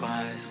it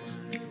twice.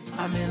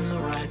 I'm in the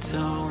right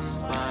zone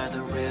by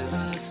the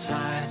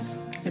riverside,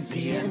 at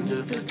the end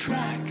of the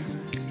track,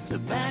 the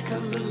back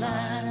of the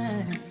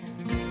line.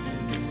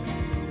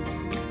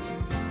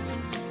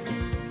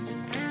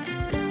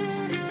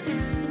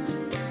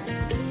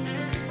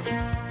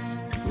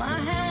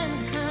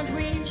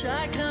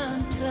 I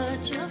can't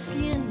touch your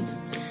skin.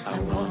 I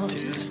want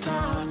to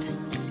start,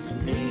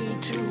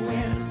 need to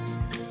win.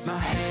 My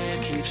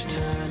head keeps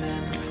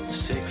turning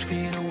 6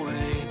 feet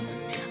away.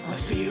 I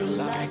feel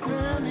like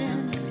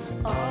running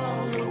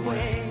all the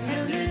way,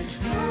 and it's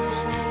so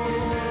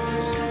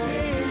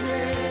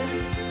easy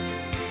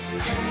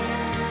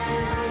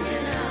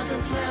hanging out the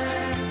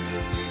flag,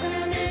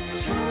 and it's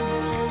so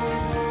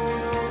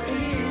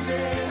easy.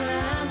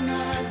 I'm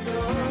not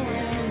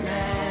going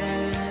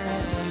back.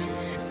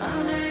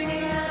 I'm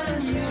hanging out a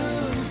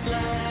new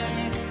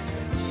flag.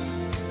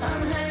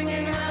 I'm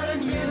hanging out a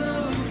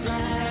new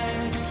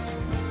flag.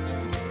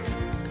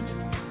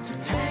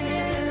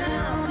 Hanging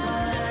out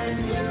my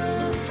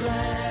new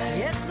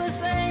flag. It's the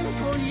same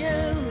for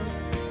you,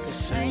 the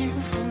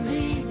same for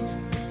me.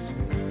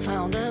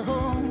 Found a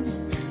home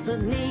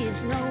that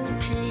needs no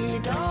key.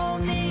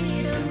 Don't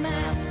need a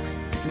map,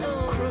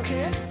 no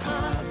crooked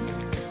path.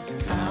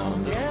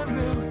 Found a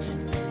route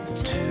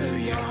to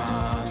your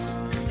heart.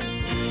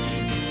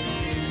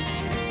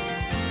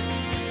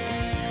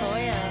 Oh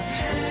yeah.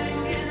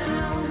 Hanging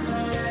out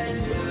my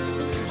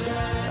new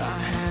flag. I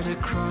had a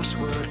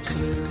crossword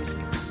clue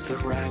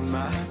that rang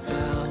my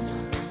bell,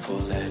 4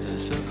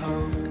 letters of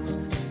hope,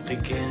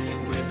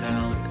 beginning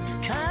without.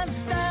 Can't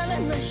stand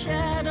in the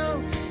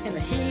shadow, in the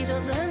heat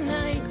of the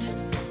night.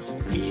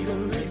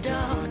 Even the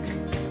dark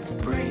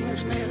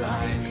brings me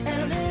light,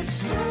 and it's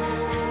so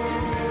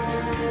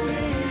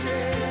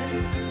easy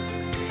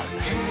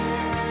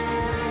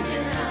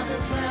hanging out the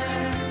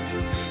flag,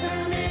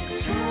 and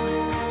it's so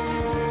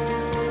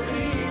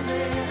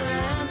easy.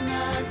 I'm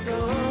not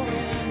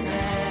going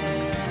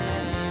back.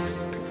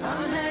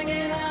 I'm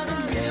hanging out a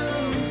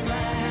new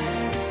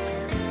flag.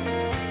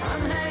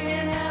 I'm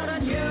hanging out a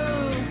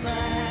new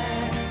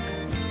flag.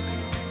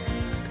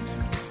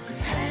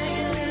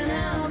 Hanging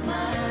out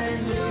my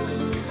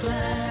new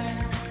flag.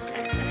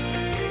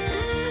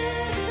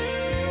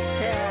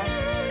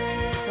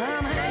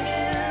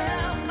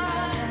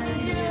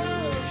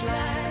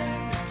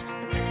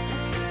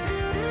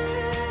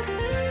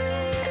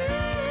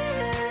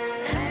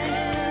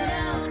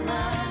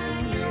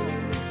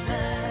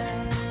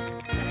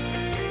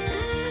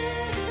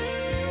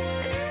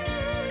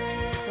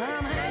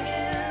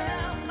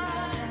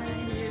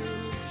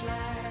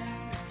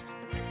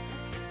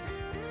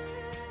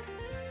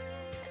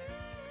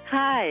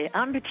 Hi,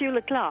 I'm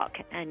Petula Clark,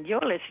 and you're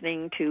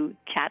listening to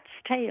Cat's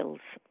Tales.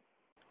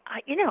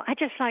 I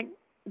just like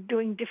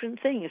doing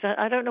different things.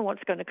 I don't know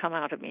what's going to come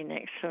out of me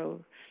next, so...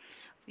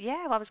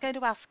 Yeah, well, I was going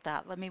to ask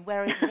that. I mean,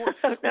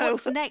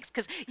 what's next?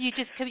 Because you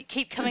just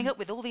keep coming up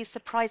with all these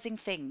surprising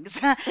things.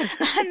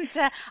 And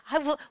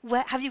have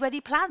you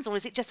any plans, or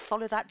is it just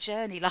follow that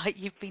journey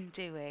like you've been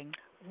doing?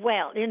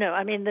 Well,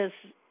 there's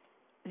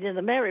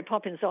the Mary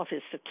Poppins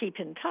office to keep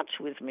in touch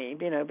with me,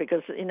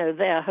 because,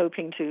 they're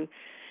hoping to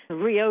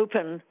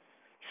reopen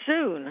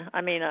soon. I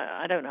mean,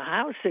 I don't know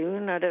how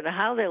soon. I don't know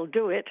how they'll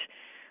do it.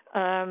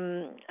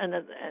 And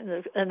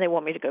they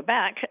want me to go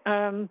back.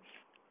 And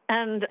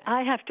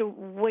I have to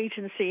wait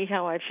and see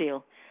how I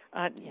feel.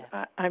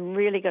 I'm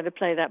really going to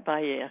play that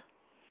by ear.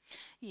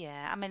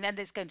 Yeah, I mean, and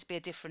it's going to be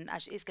different,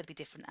 as you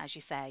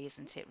say,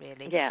 isn't it?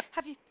 Really. Yeah.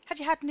 Have you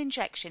had an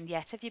injection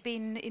yet? Have you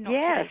been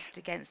inoculated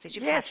against this?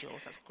 You've had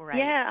yours. That's great.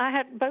 Yeah, I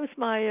had both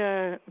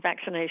my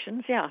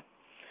vaccinations. Yeah.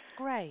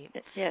 Great.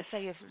 Yes. So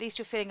at least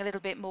you're feeling a little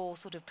bit more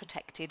sort of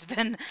protected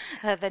than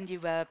you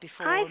were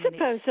before. I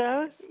suppose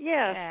so.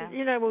 Yes.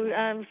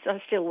 Yeah.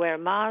 I still wear a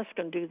mask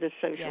and do the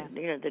social,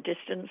 the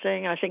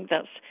distancing. I think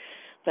that's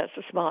a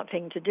smart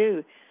thing to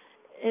do.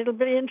 It'll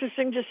be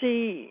interesting to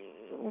see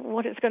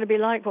what it's going to be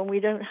like when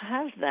we don't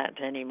have that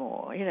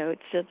anymore.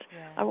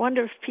 I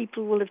wonder if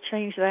people will have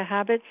changed their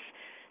habits.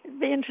 It'd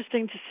be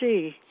interesting to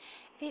see.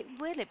 It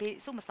will.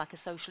 It's almost like a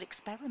social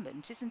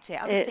experiment, isn't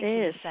it? I was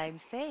thinking the same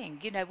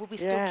thing. Will we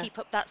still keep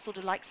up that sort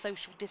of like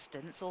social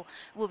distance, or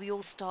will we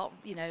all start,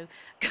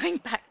 going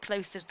back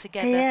closer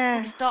together? Yeah.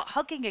 Will we start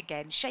hugging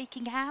again,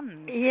 shaking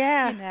hands?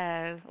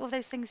 Yeah. All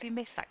those things you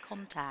miss, that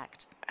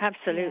contact.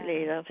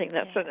 Absolutely. I think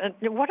that's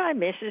what I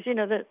miss is,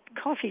 that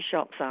coffee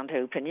shops aren't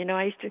open.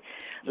 I used to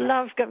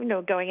love,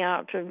 going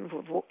out and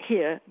walk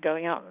in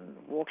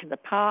the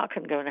park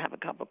and go and have a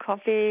cup of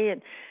coffee,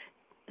 and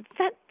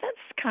that's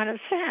kind of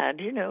sad,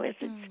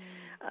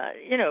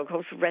 of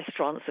course,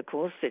 restaurants, of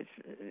course,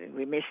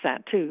 we miss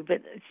that too,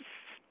 but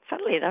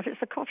funnily enough, it's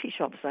the coffee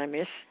shops I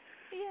miss.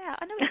 Yeah,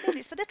 I know what you mean.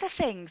 It's the little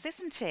things,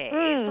 isn't it?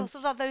 It's those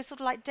sort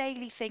of like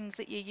daily things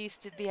that you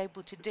used to be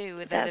able to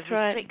do that are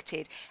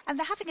restricted. Right. And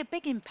they're having a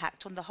big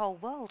impact on the whole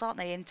world, aren't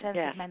they, in terms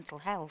of mental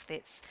health?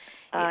 It's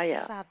a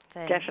sad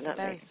thing. Definitely. It's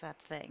a very sad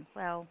thing.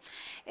 Well,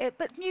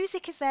 but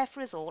music is there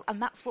for us all,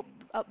 and that's what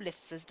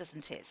uplifts us,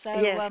 doesn't it? So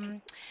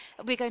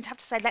we're going to have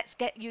to say, let's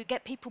get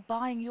people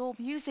buying your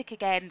music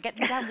again, get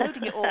them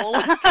downloading it all.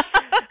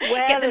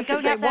 Well, get them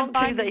going out there and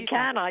buying they music.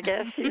 can, I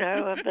guess,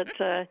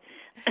 but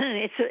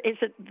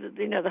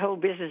the whole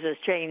business has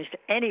changed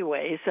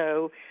anyway.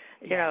 So,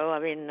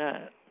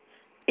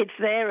 it's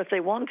there if they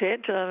want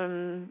it.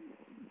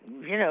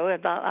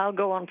 I'll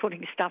go on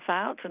putting stuff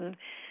out, and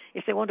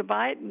if they want to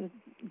buy it,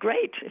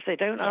 great. If they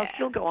don't, I'll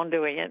still go on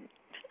doing it.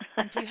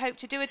 And do you hope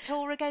to do a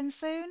tour again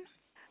soon?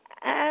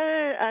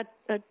 A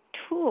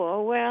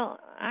tour? Well,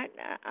 I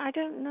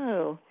don't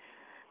know.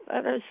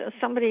 There's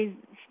somebody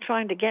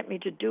trying to get me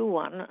to do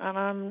one, and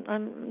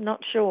I'm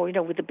not sure.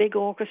 With the big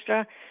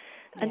orchestra,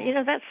 and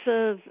that's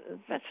a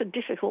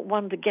difficult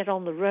one to get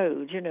on the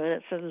road.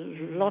 That's a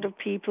lot of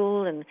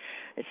people, and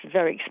it's a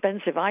very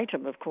expensive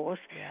item, of course.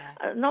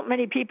 Yeah. Not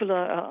many people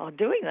are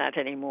doing that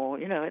anymore.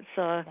 It's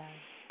the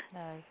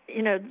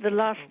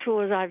last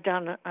tours I've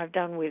done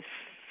with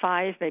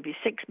 5, maybe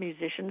 6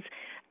 musicians,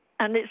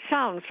 and it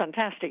sounds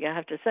fantastic, I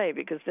have to say,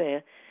 because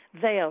they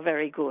are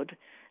very good.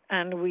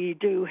 And we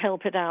do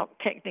help it out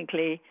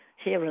technically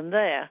here and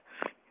there.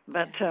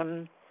 But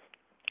I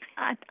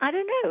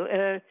don't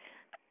know.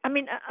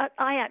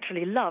 I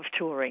actually love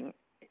touring.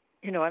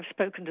 I've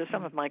spoken to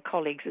some of my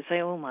colleagues who say,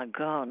 oh, my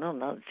God, not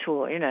another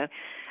tour, And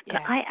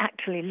I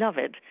actually love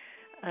it.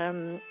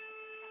 I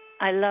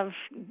love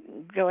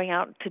going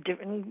out to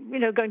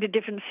going to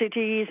different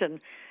cities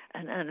and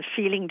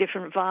feeling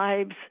different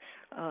vibes.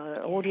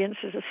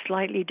 Audiences are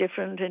slightly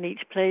different in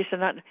each place,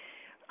 and that...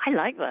 I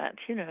like that,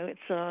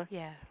 it's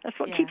that's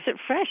what keeps it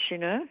fresh,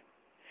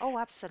 Oh,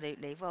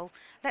 absolutely. Well,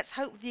 let's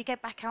hope you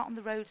get back out on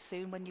the road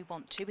soon when you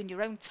want to, in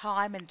your own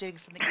time and doing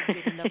something you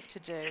really love to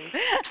do.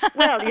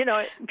 Well,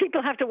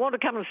 people have to want to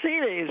come and see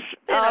these.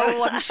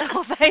 Oh, I'm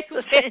sure they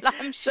will.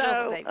 I'm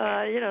sure they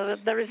will.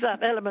 There is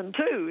that element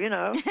too,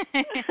 Yeah.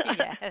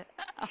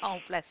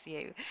 Oh, bless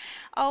you.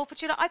 Oh,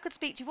 but I could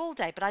speak to you all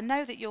day, but I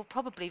know that you're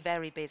probably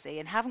very busy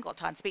and haven't got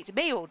time to speak to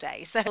me all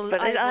day. So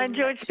but I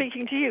enjoyed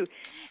speaking to you.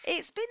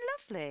 It's been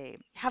lovely.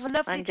 Have a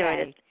lovely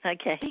day. It.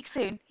 Okay. Speak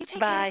soon. You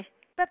take Bye. care.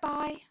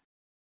 Bye-bye.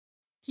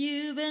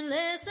 You've been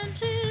listening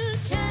to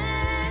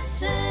Cat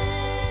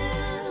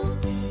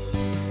Tales.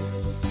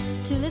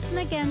 To listen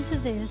again to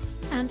this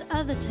and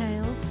other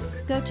tales,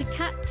 go to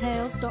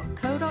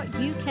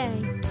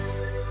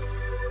cattales.co.uk.